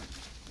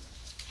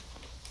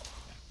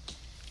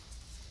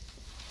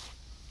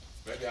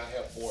Maybe I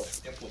have more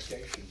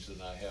implications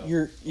than I have.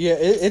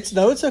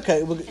 it's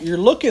okay. You're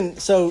looking,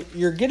 so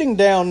you're getting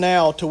down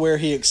now to where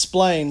he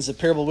explains the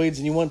parable of weeds,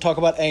 and you want to talk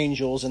about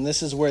angels, and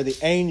this is where the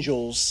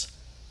angels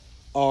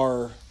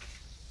are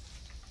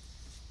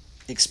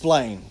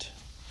explained,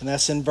 and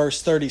that's in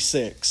verse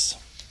 36.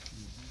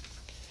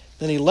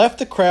 Then he left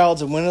the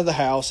crowds and went into the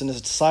house, and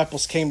his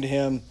disciples came to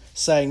him,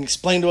 saying,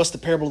 "Explain to us the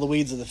parable of the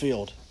weeds of the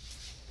field."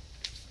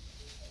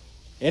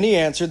 And he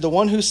answered, "The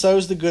one who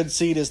sows the good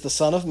seed is the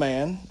Son of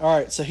Man." All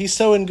right, so he's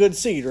sowing good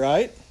seed,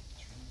 right?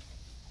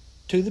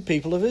 To the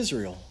people of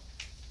Israel.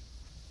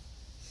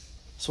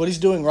 That's what he's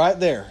doing right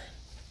there.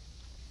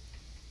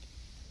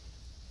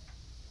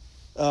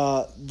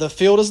 The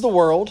field is the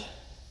world,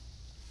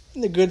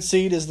 and the good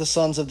seed is the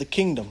sons of the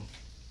kingdom.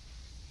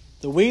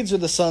 The weeds are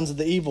the sons of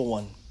the evil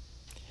one.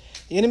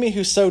 The enemy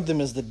who sowed them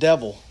is the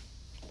devil.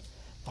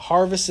 The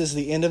harvest is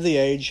the end of the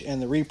age,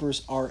 and the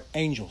reapers are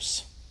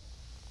angels.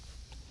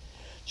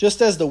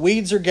 Just as the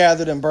weeds are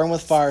gathered and burned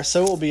with fire,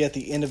 so it will be at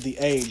the end of the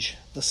age.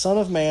 The Son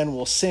of Man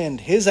will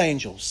send his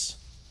angels,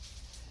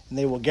 and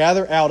they will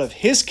gather out of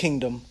his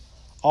kingdom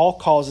all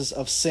causes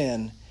of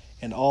sin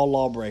and all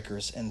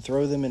lawbreakers, and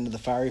throw them into the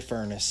fiery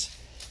furnace.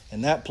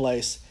 In that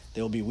place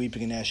there will be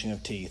weeping and gnashing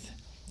of teeth.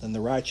 Then the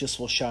righteous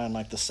will shine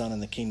like the sun in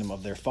the kingdom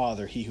of their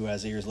Father. He who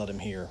has ears, let him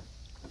hear.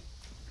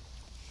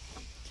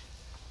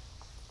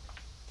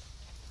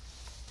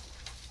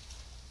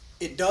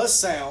 It does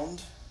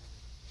sound,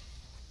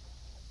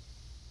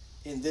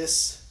 in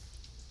this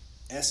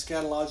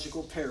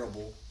eschatological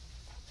parable,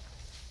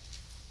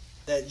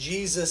 that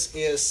Jesus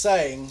is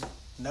saying,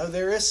 no,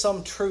 there is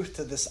some truth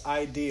to this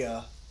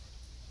idea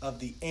of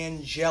the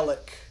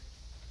angelic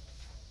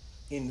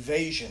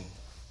invasion,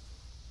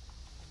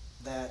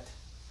 that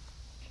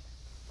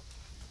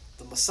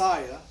the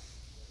Messiah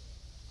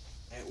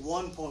at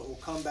one point will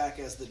come back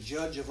as the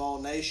judge of all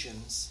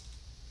nations,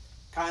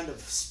 kind of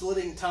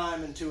splitting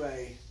time into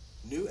a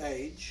new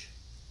age,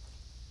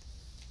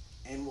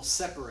 and will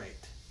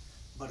separate.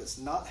 But it's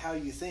not how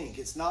you think.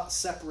 It's not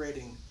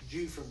separating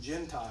Jew from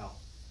Gentile.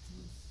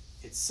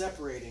 It's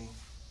separating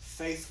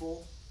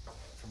faithful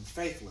from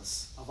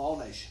faithless of all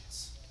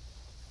nations.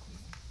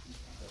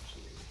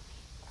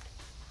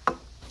 Absolutely.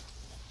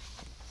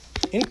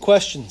 Any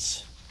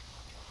questions?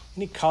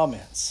 Any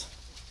comments?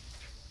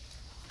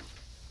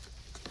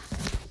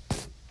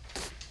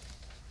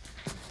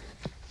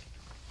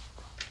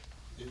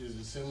 Is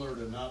it similar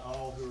to not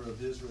all who are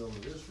of Israel?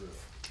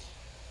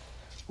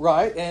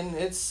 Right, and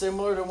it's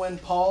similar to when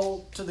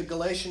Paul to the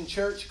Galatian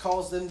church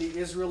calls them the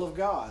Israel of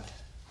God.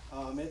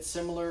 It's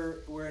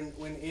similar when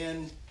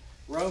in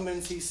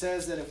Romans he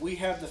says that if we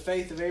have the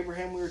faith of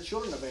Abraham, we are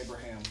children of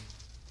Abraham.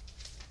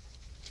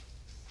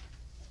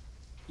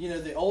 You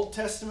know, the Old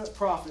Testament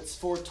prophets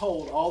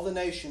foretold all the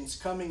nations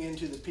coming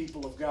into the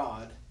people of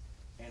God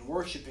and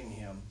worshiping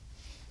Him.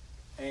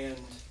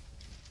 And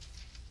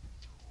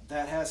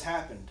that has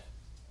happened.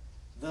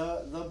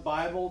 The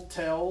Bible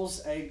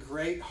tells a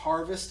great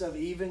harvest of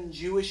even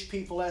Jewish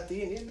people at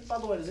the end. By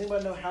the way, does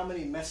anybody know how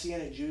many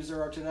Messianic Jews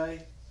there are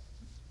today?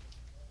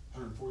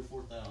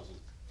 144,000.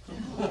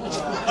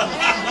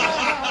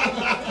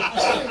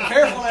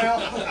 Careful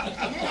now.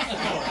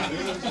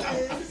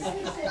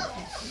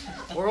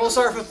 We're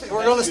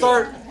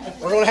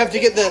going to have to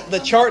get the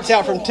charts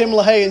out from Tim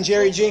LaHaye and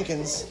Jerry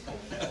Jenkins.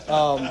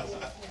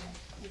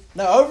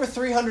 No, over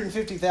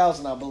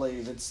 350,000, I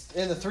believe. It's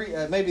in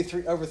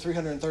the over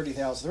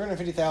 330,000,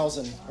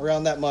 350,000,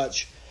 around that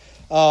much.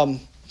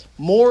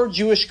 More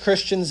Jewish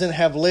Christians than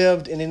have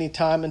lived in any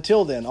time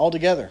until then,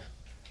 altogether.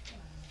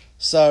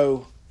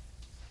 So,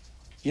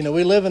 you know,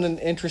 we live in an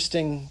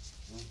interesting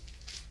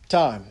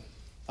time.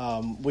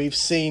 We've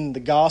seen the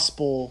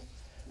gospel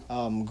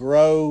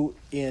grow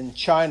in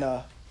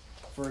China,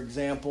 for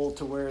example,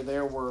 to where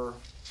there were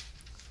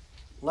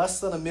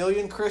less than 1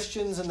 million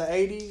Christians in the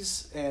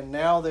 80s, and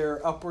now there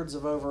are upwards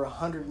of over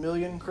 100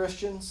 million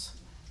Christians.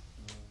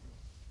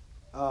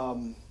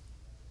 You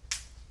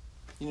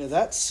know,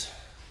 that's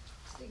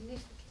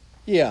significant.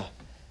 Yeah.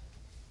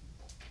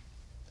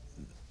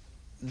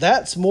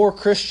 That's more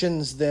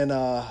Christians than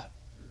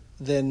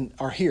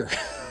are here.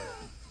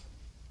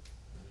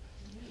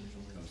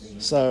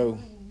 So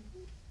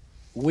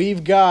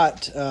we've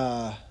got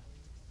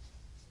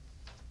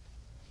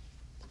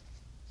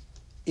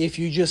if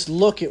you just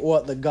look at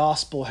what the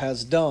gospel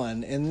has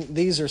done, and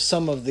these are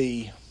some of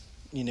the,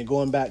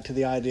 going back to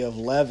the idea of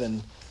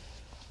leaven,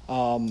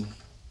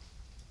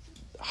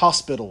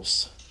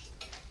 hospitals.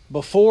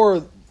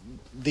 Before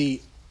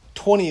the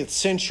 20th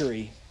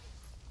century,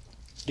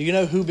 do you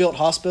know who built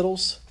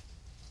hospitals?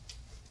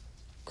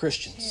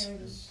 Christians.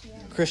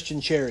 Christian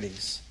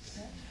charities.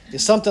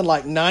 It's something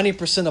like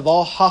 90% of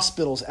all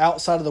hospitals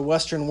outside of the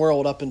Western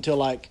world up until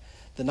like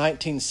the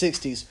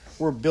 1960s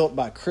were built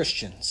by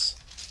Christians.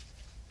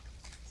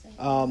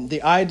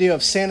 The idea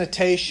of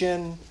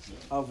sanitation,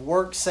 of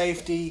work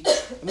safety,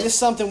 this is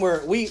something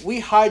where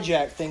we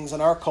hijack things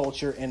in our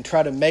culture and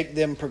try to make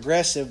them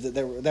progressive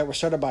that were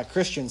started by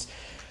Christians.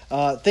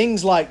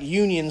 Things like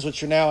unions,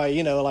 which are now,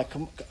 like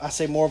I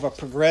say, more of a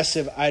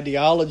progressive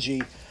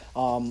ideology,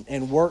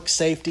 and work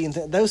safety, and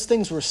those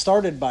things were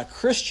started by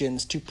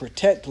Christians to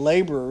protect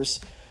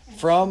laborers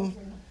from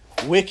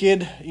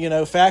wicked,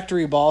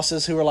 factory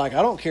bosses who are like,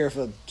 I don't care if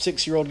a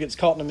 6-year-old gets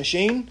caught in a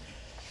machine.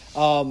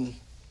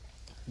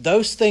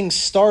 Those things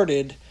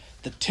started,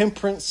 the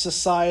temperance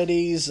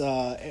societies,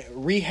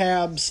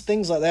 rehabs,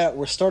 things like that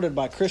were started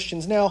by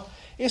Christians. Now,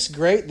 it's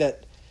great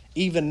that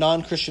even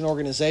non-Christian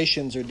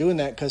organizations are doing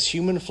that because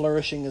human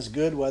flourishing is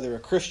good, whether a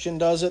Christian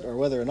does it or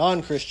whether a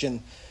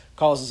non-Christian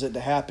causes it to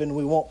happen.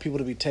 We want people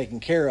to be taken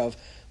care of.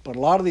 But a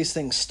lot of these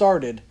things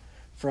started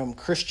from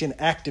Christian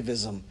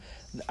activism.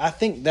 I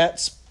think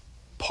that's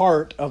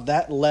part of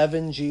that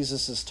leaven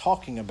Jesus is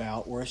talking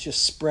about, where it's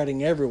just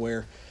spreading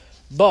everywhere.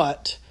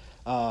 But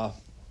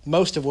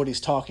most of what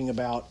he's talking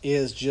about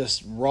is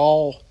just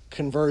raw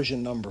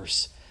conversion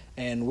numbers.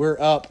 And we're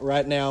up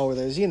right now where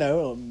there's,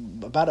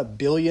 about 1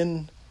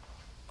 billion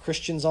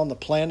Christians on the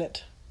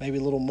planet, maybe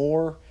a little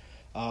more.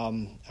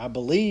 I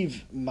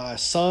believe my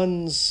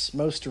son's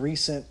most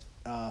recent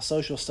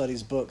social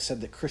studies book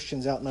said that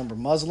Christians outnumber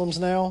Muslims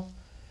now.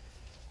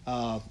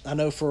 I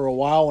know for a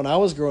while when I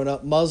was growing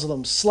up,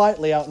 Muslims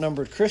slightly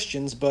outnumbered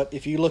Christians, but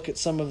if you look at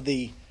some of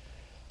the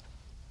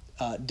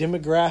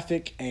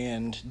demographic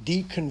and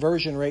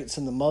deconversion rates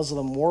in the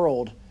Muslim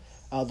world,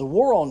 the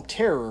war on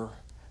terror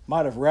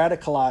might have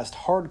radicalized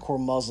hardcore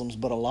Muslims,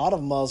 but a lot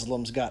of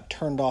Muslims got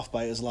turned off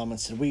by Islam and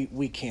said,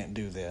 we can't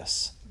do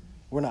this.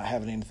 We're not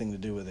having anything to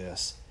do with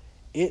this.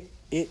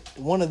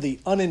 One of the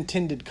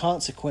unintended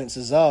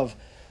consequences of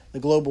the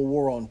global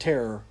war on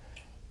terror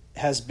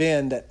has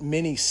been that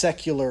many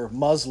secular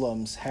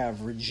Muslims have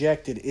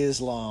rejected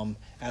Islam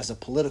as a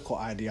political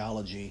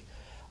ideology,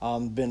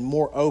 been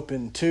more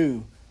open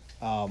to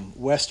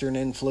Western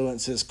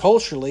influences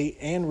culturally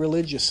and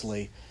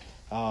religiously.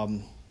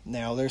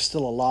 Now, there's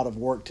still a lot of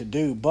work to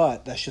do,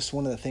 but that's just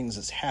one of the things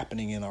that's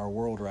happening in our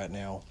world right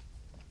now.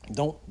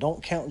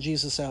 Don't count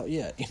Jesus out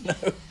yet,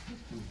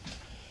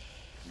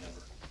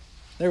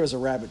 There was a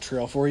rabbit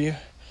trail for you.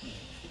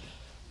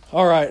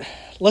 All right,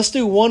 let's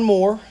do one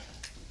more.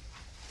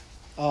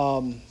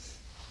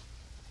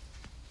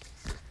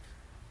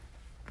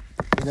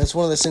 That's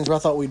one of those things where I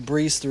thought we'd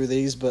breeze through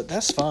these, but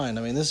that's fine.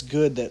 I mean, this is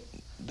good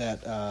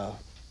that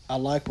I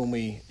like when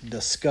we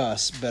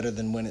discuss better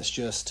than when it's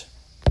just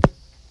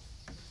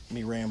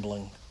me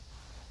rambling.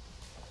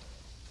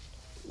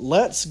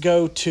 Let's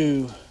go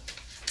to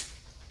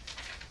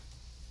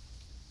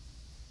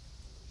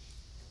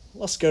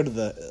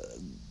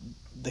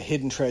the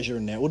hidden treasure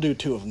and net. We'll do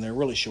 2 of them. They're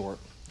really short.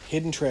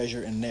 Hidden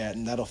treasure and net,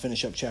 and that'll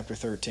finish up chapter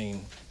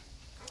 13.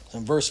 So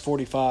in verse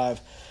 45,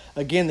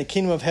 again, the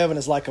kingdom of heaven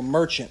is like a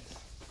merchant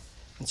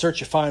in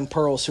search of fine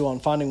pearls, who on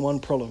finding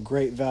one pearl of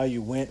great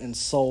value went and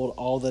sold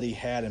all that he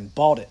had and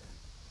bought it.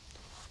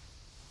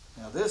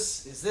 Now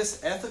is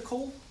this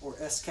ethical or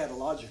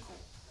eschatological?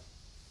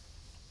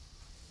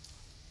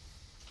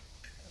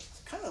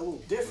 It's kind of a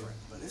little different,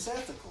 but it's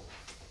ethical.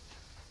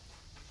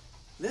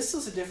 This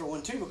is a different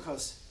one too,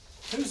 because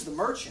who's the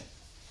merchant?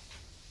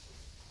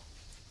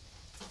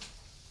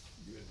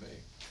 You and me.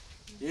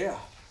 Yeah.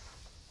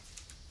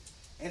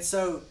 And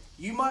so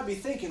you might be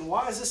thinking,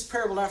 why is this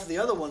parable after the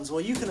other ones? Well,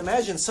 you can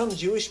imagine some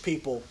Jewish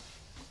people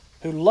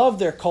who love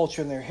their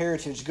culture and their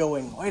heritage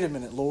going, wait a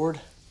minute,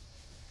 Lord,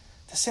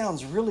 this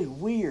sounds really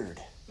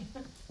weird.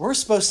 We're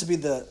supposed to be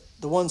the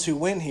ones who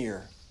win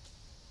here.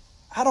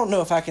 I don't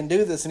know if I can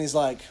do this. And he's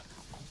like,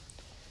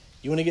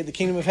 you want to get the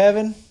kingdom of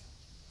heaven?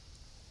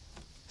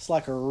 It's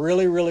like a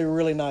really, really,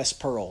 really nice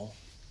pearl.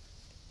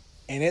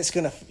 And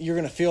you're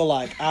gonna feel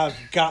like I've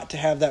got to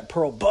have that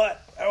pearl,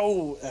 but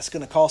that's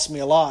gonna cost me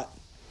a lot.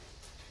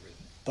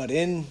 But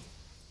in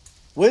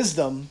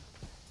wisdom,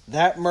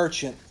 that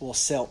merchant will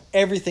sell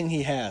everything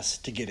he has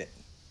to get it.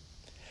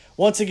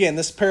 Once again,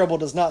 this parable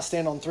does not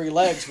stand on 3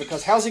 legs,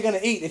 because how's he going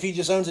to eat if he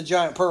just owns a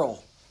giant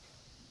pearl?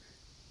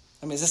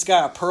 I mean, is this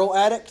guy a pearl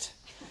addict?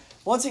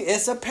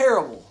 It's a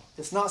parable.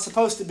 It's not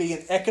supposed to be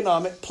an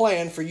economic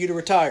plan for you to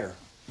retire.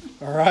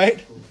 All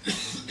right?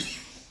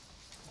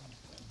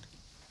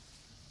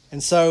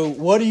 And so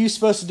what are you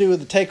supposed to do with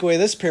the takeaway of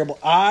this parable?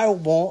 I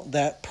want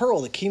that pearl.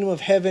 The kingdom of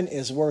heaven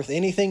is worth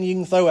anything you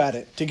can throw at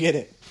it to get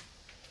it.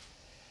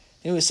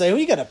 And we say,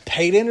 well, you got to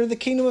pay to enter the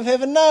kingdom of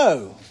heaven?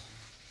 No.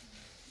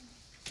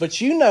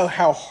 But you know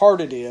how hard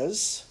it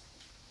is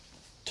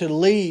to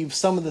leave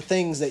some of the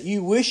things that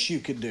you wish you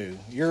could do,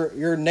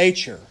 your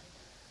nature,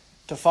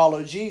 to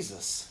follow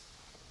Jesus.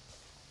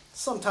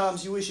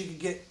 Sometimes you wish you could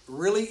get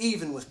really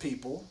even with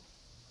people,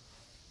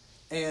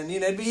 and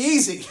it'd be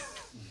easy.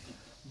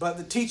 But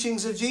the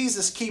teachings of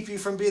Jesus keep you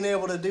from being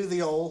able to do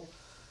the old,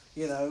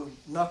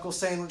 knuckle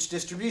sandwich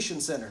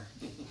distribution center.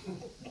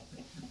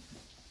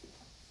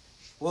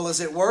 Well,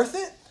 is it worth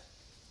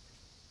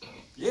it?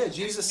 Yeah,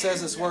 Jesus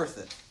says it's worth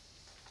it.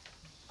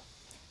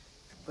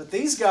 But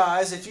these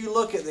guys, if you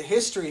look at the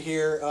history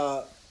here,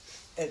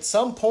 at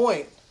some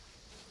point,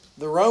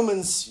 the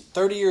Romans,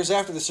 30 years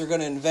after this, are going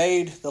to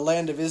invade the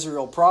land of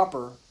Israel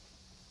proper.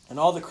 And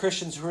all the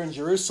Christians who were in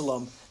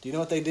Jerusalem, do you know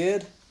what they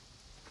did?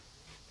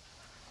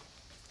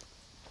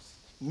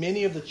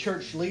 Many of the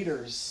church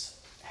leaders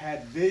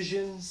had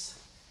visions,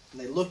 and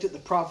they looked at the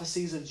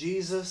prophecies of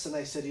Jesus, and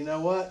they said, you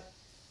know what?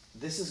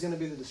 This is going to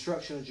be the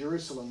destruction of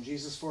Jerusalem.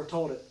 Jesus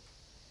foretold it.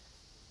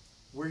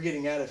 We're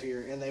getting out of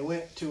here. And they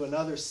went to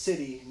another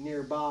city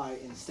nearby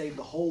and stayed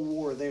the whole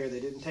war there. They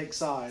didn't take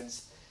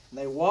sides. And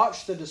they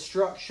watched the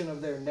destruction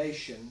of their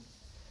nation.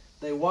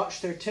 They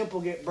watched their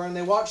temple get burned.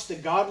 They watched the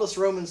godless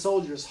Roman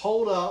soldiers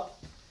hold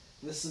up,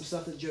 and this is some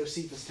stuff that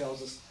Josephus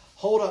tells us,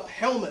 hold up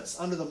helmets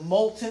under the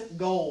molten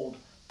gold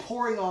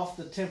pouring off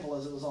the temple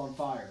as it was on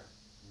fire.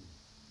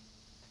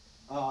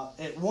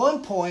 At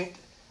one point,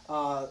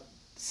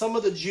 some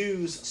of the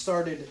Jews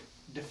started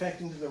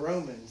defecting to the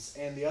Romans,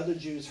 and the other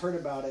Jews heard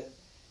about it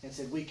and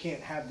said, we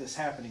can't have this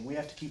happening. We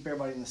have to keep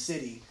everybody in the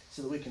city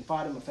so that we can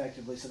fight them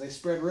effectively. So they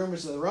spread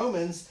rumors to the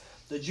Romans.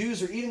 The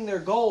Jews are eating their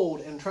gold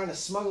and trying to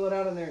smuggle it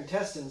out in their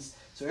intestines.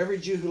 So every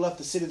Jew who left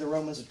the city, the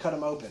Romans would cut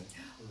them open.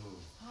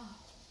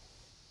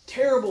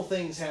 Terrible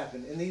things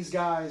happened. And these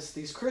guys,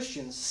 these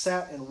Christians,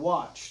 sat and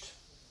watched,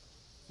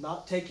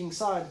 not taking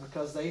sides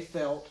because they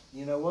felt,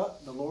 you know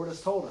what? The Lord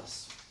has told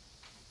us.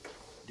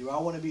 Do I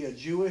want to be a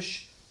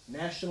Jewish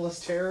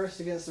nationalist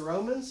terrorist against the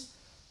Romans?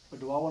 Or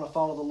do I want to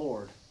follow the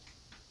Lord?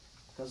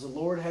 Because the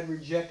Lord had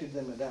rejected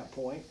them at that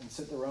point and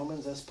sent the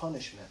Romans as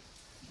punishment.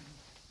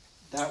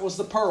 That was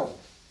the pearl.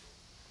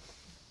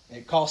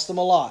 It cost them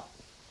a lot.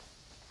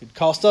 It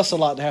cost us a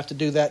lot to have to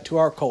do that to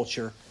our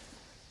culture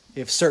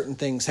if certain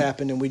things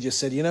happened and we just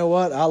said, you know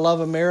what, I love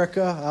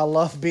America, I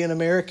love being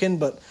American,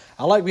 but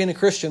I like being a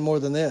Christian more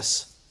than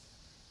this.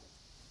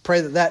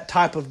 Pray that that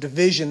type of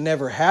division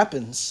never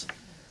happens,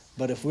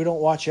 but if we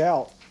don't watch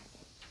out.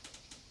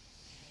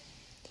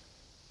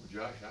 Well,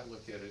 Josh, I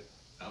look at it,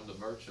 I'm the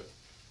merchant,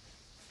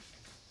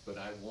 but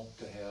I want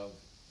to have,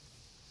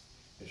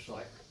 it's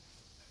like,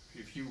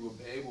 if you were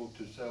able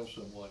to tell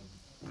someone,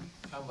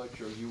 how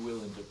much are you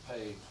willing to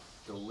pay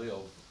to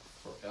live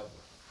forever?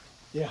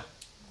 Yeah.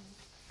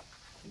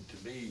 And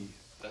to me,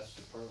 that's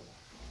the pearl.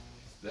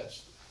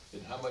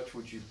 And how much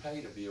would you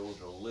pay to be able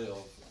to live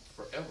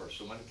forever?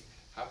 So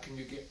how can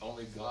you get,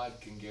 only God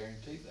can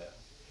guarantee that.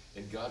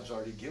 And God's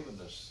already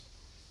given us,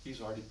 He's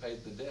already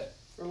paid the debt.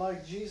 Or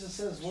like Jesus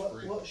says,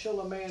 what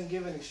shall a man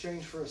give in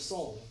exchange for his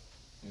soul?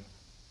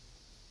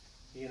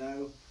 Yeah.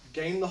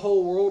 Gain the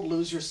whole world,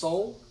 lose your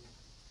soul.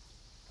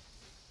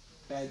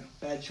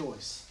 Bad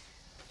choice.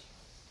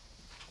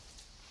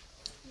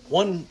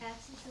 One.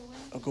 Passes away.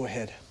 Oh, go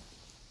ahead.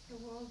 The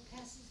world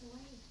passes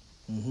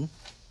away. Mm-hmm.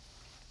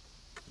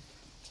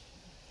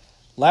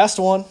 Last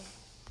one.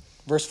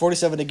 Verse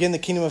 47, again, the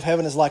kingdom of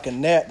heaven is like a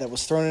net that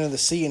was thrown into the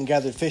sea and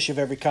gathered fish of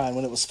every kind.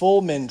 When it was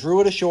full, men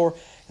drew it ashore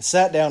and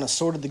sat down and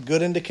sorted the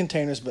good into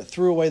containers, but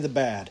threw away the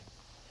bad.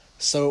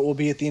 So it will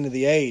be at the end of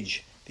the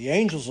age. The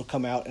angels will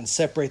come out and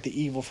separate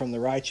the evil from the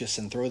righteous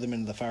and throw them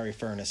into the fiery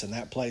furnace. In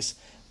that place,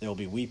 there will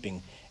be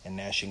weeping and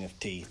gnashing of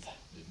teeth.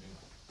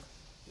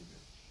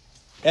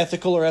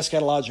 Ethical or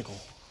eschatological?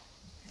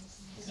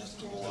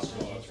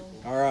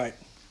 All right.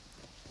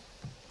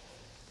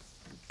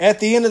 At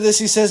the end of this,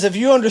 he says, have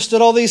you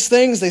understood all these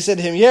things? They said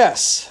to him,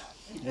 yes.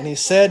 And he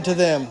said to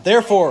them,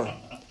 therefore,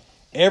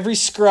 every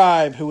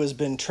scribe who has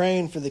been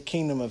trained for the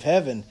kingdom of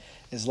heaven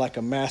is like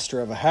a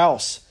master of a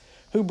house,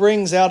 who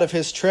brings out of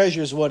his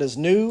treasures what is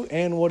new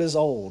and what is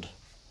old.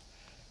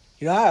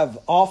 I have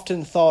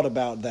often thought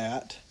about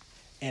that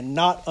and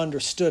not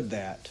understood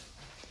that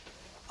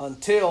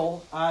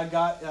until I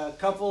got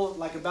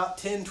about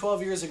 10,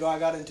 12 years ago, I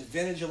got into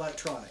vintage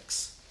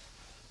electronics.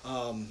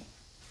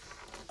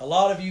 A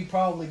lot of you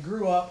probably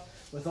grew up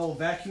with old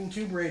vacuum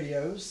tube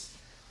radios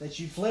that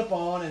you flip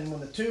on, and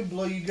when the tube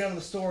blew, you go to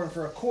the store and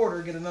for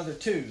 $0.25 get another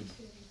tube.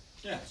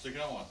 Yeah, stick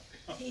it on.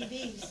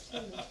 TVs too.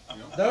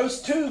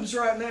 Those tubes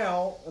right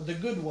now, the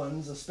good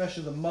ones,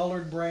 especially the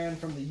Mullard brand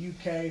from the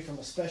UK, from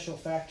a special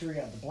factory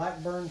out of the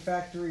Blackburn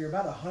factory, are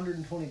about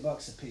 $120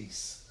 a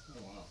piece.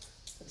 Oh, wow.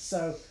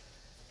 So,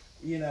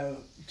 you're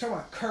talking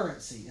about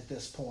currency at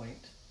this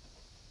point,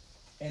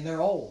 and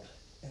they're old,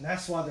 and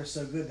that's why they're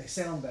so good. They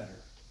sound better.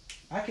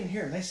 I can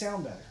hear them. They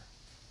sound better.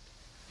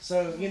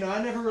 So,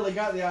 I never really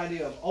got the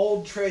idea of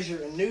old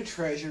treasure and new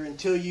treasure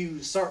until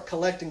you start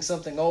collecting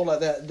something old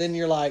like that. Then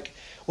you're like,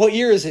 what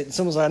year is it? And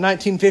someone's like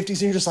 1950s,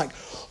 and you're just like,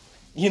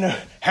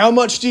 how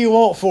much do you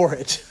want for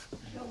it?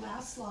 They'll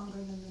last longer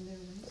than the new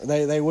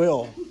ones. They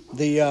will.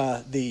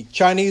 The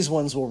Chinese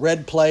ones will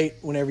red plate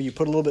whenever you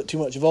put a little bit too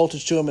much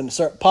voltage to them and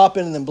start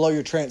popping and then blow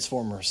your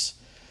transformers.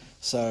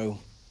 So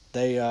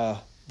they're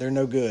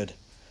no good.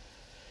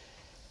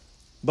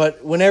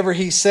 But whenever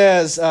he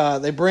says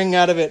they bring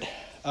out of it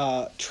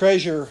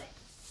treasure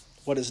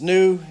what is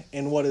new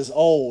and what is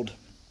old,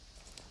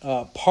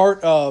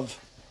 part of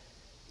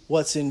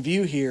what's in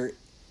view here,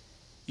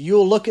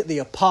 you'll look at the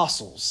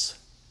apostles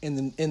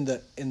in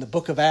the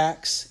book of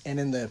Acts and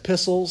in the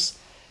epistles.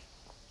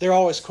 They're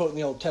always quoting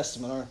the Old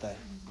Testament, aren't they?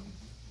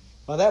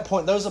 By that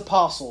point, those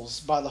apostles,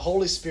 by the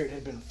Holy Spirit,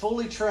 had been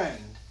fully trained,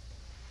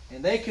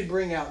 and they could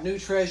bring out new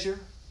treasure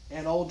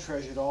and old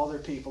treasure to all their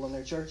people in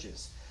their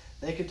churches.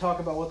 They could talk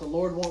about what the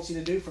Lord wants you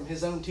to do from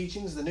His own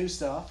teachings, the new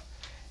stuff,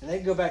 and they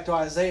could go back to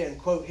Isaiah and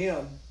quote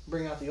him,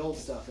 bring out the old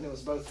stuff, and it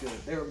was both good.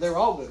 They were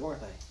all good,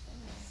 weren't they?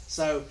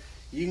 So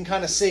you can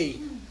kind of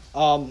see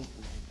good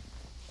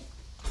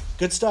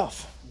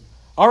stuff.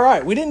 All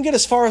right, we didn't get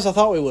as far as I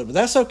thought we would, but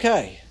that's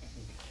okay.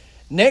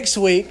 Next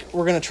week,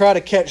 we're going to try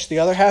to catch the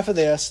other half of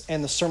this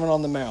and the Sermon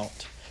on the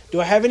Mount.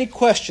 Do I have any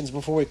questions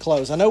before we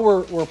close? I know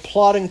we're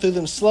plodding through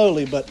them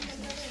slowly, but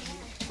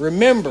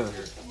remember,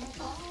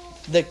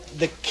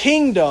 the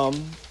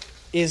kingdom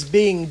is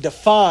being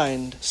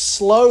defined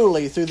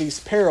slowly through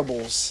these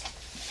parables.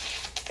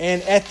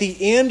 And at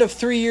the end of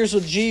 3 years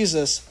with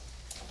Jesus,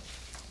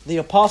 the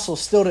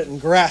apostles still didn't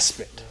grasp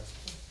it.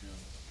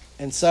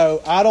 And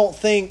so I don't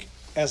think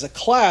as a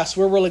class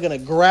we're really going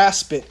to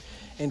grasp it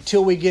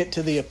until we get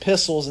to the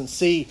epistles and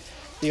see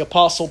the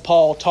Apostle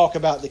Paul talk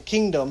about the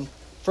kingdom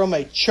from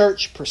a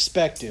church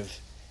perspective.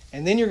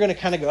 And then you're going to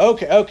kind of go,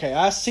 okay,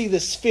 I see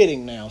this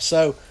fitting now.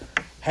 So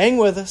hang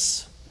with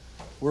us.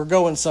 We're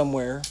going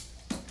somewhere.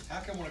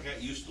 How come when I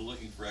got used to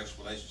looking for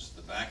explanations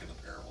at the back of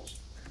the parables,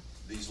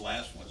 these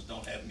last ones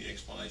don't have any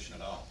explanation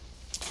at all?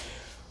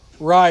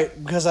 Right,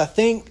 because I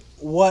think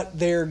what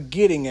they're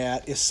getting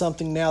at is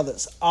something now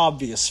that's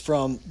obvious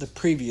from the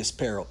previous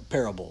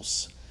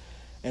parables.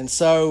 And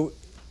so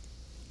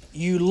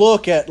you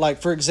look at,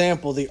 like, for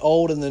example, the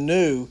Old and the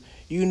New,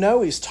 you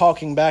know he's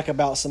talking back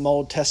about some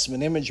Old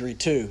Testament imagery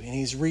too, and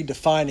he's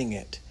redefining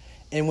it.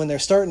 And when they're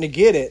starting to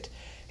get it,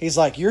 he's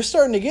like, you're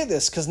starting to get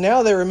this, because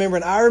now they're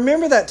remembering, I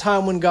remember that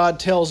time when God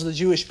tells the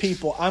Jewish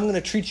people, I'm going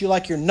to treat you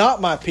like you're not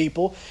my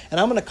people, and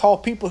I'm going to call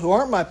people who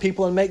aren't my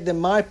people and make them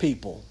my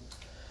people.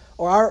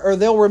 Or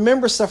they'll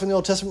remember stuff in the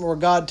Old Testament where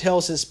God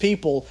tells His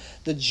people,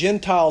 the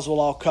Gentiles will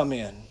all come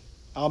in.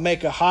 I'll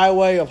make a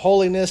highway of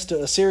holiness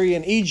to Assyria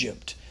and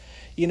Egypt.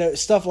 You know,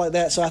 stuff like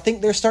that. So I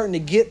think they're starting to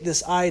get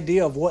this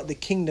idea of what the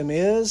kingdom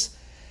is.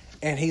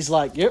 And he's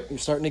like, yep, you're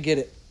starting to get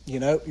it. You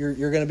know,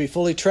 you're going to be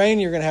fully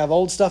trained. You're going to have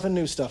old stuff and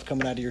new stuff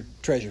coming out of your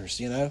treasures,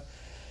 you know.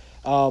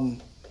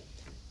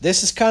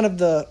 This is kind of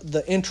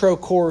the intro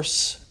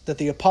course that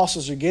the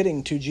apostles are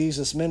getting to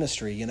Jesus'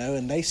 ministry, you know,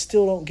 and they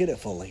still don't get it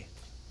fully.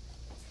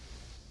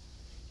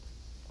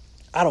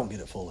 I don't get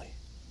it fully.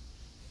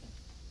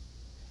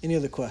 Any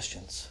other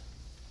questions?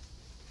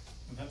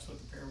 And that's what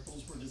the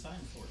parables were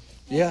designed for.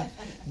 Yeah.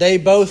 They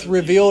both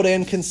revealed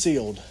and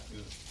concealed.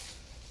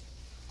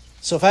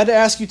 So if I had to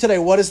ask you today,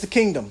 what is the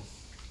kingdom?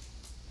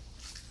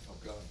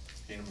 Of God.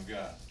 Kingdom of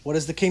God. What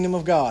is the kingdom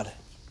of God?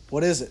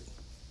 What is it?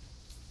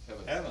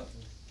 Heaven.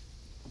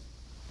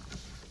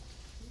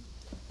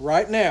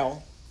 Right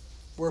now,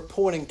 we're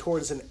pointing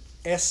towards an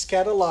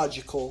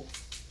eschatological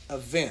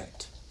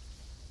event.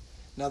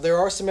 Now, there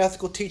are some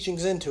ethical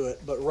teachings into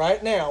it, but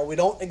right now, we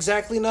don't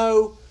exactly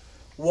know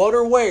what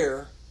or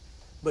where,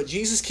 but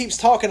Jesus keeps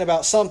talking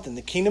about something.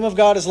 The kingdom of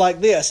God is like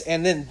this,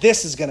 and then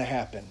this is going to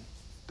happen.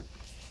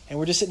 And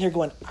we're just sitting here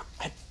going,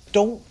 I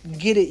don't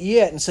get it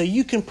yet. And so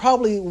you can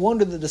probably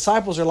wonder, the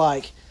disciples are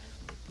like,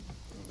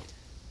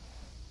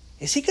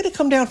 is He going to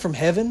come down from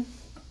heaven?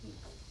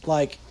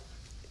 Like,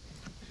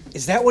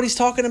 is that what He's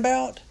talking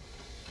about?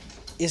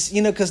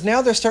 Because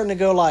now they're starting to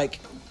go like,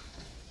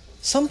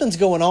 something's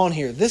going on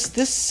here.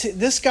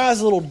 This guy's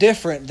a little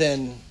different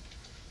than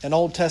an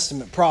Old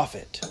Testament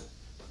prophet.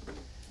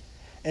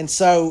 And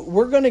so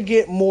we're going to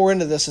get more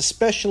into this,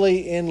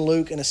 especially in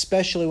Luke, and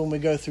especially when we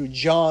go through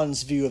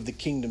John's view of the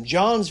kingdom.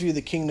 John's view of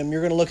the kingdom, you're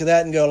going to look at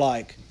that and go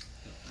like,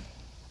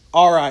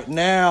 all right,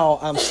 now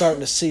I'm starting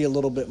to see a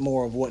little bit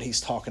more of what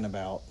he's talking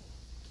about.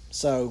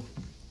 So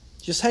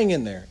just hang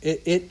in there.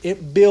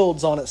 It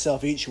builds on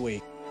itself each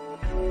week.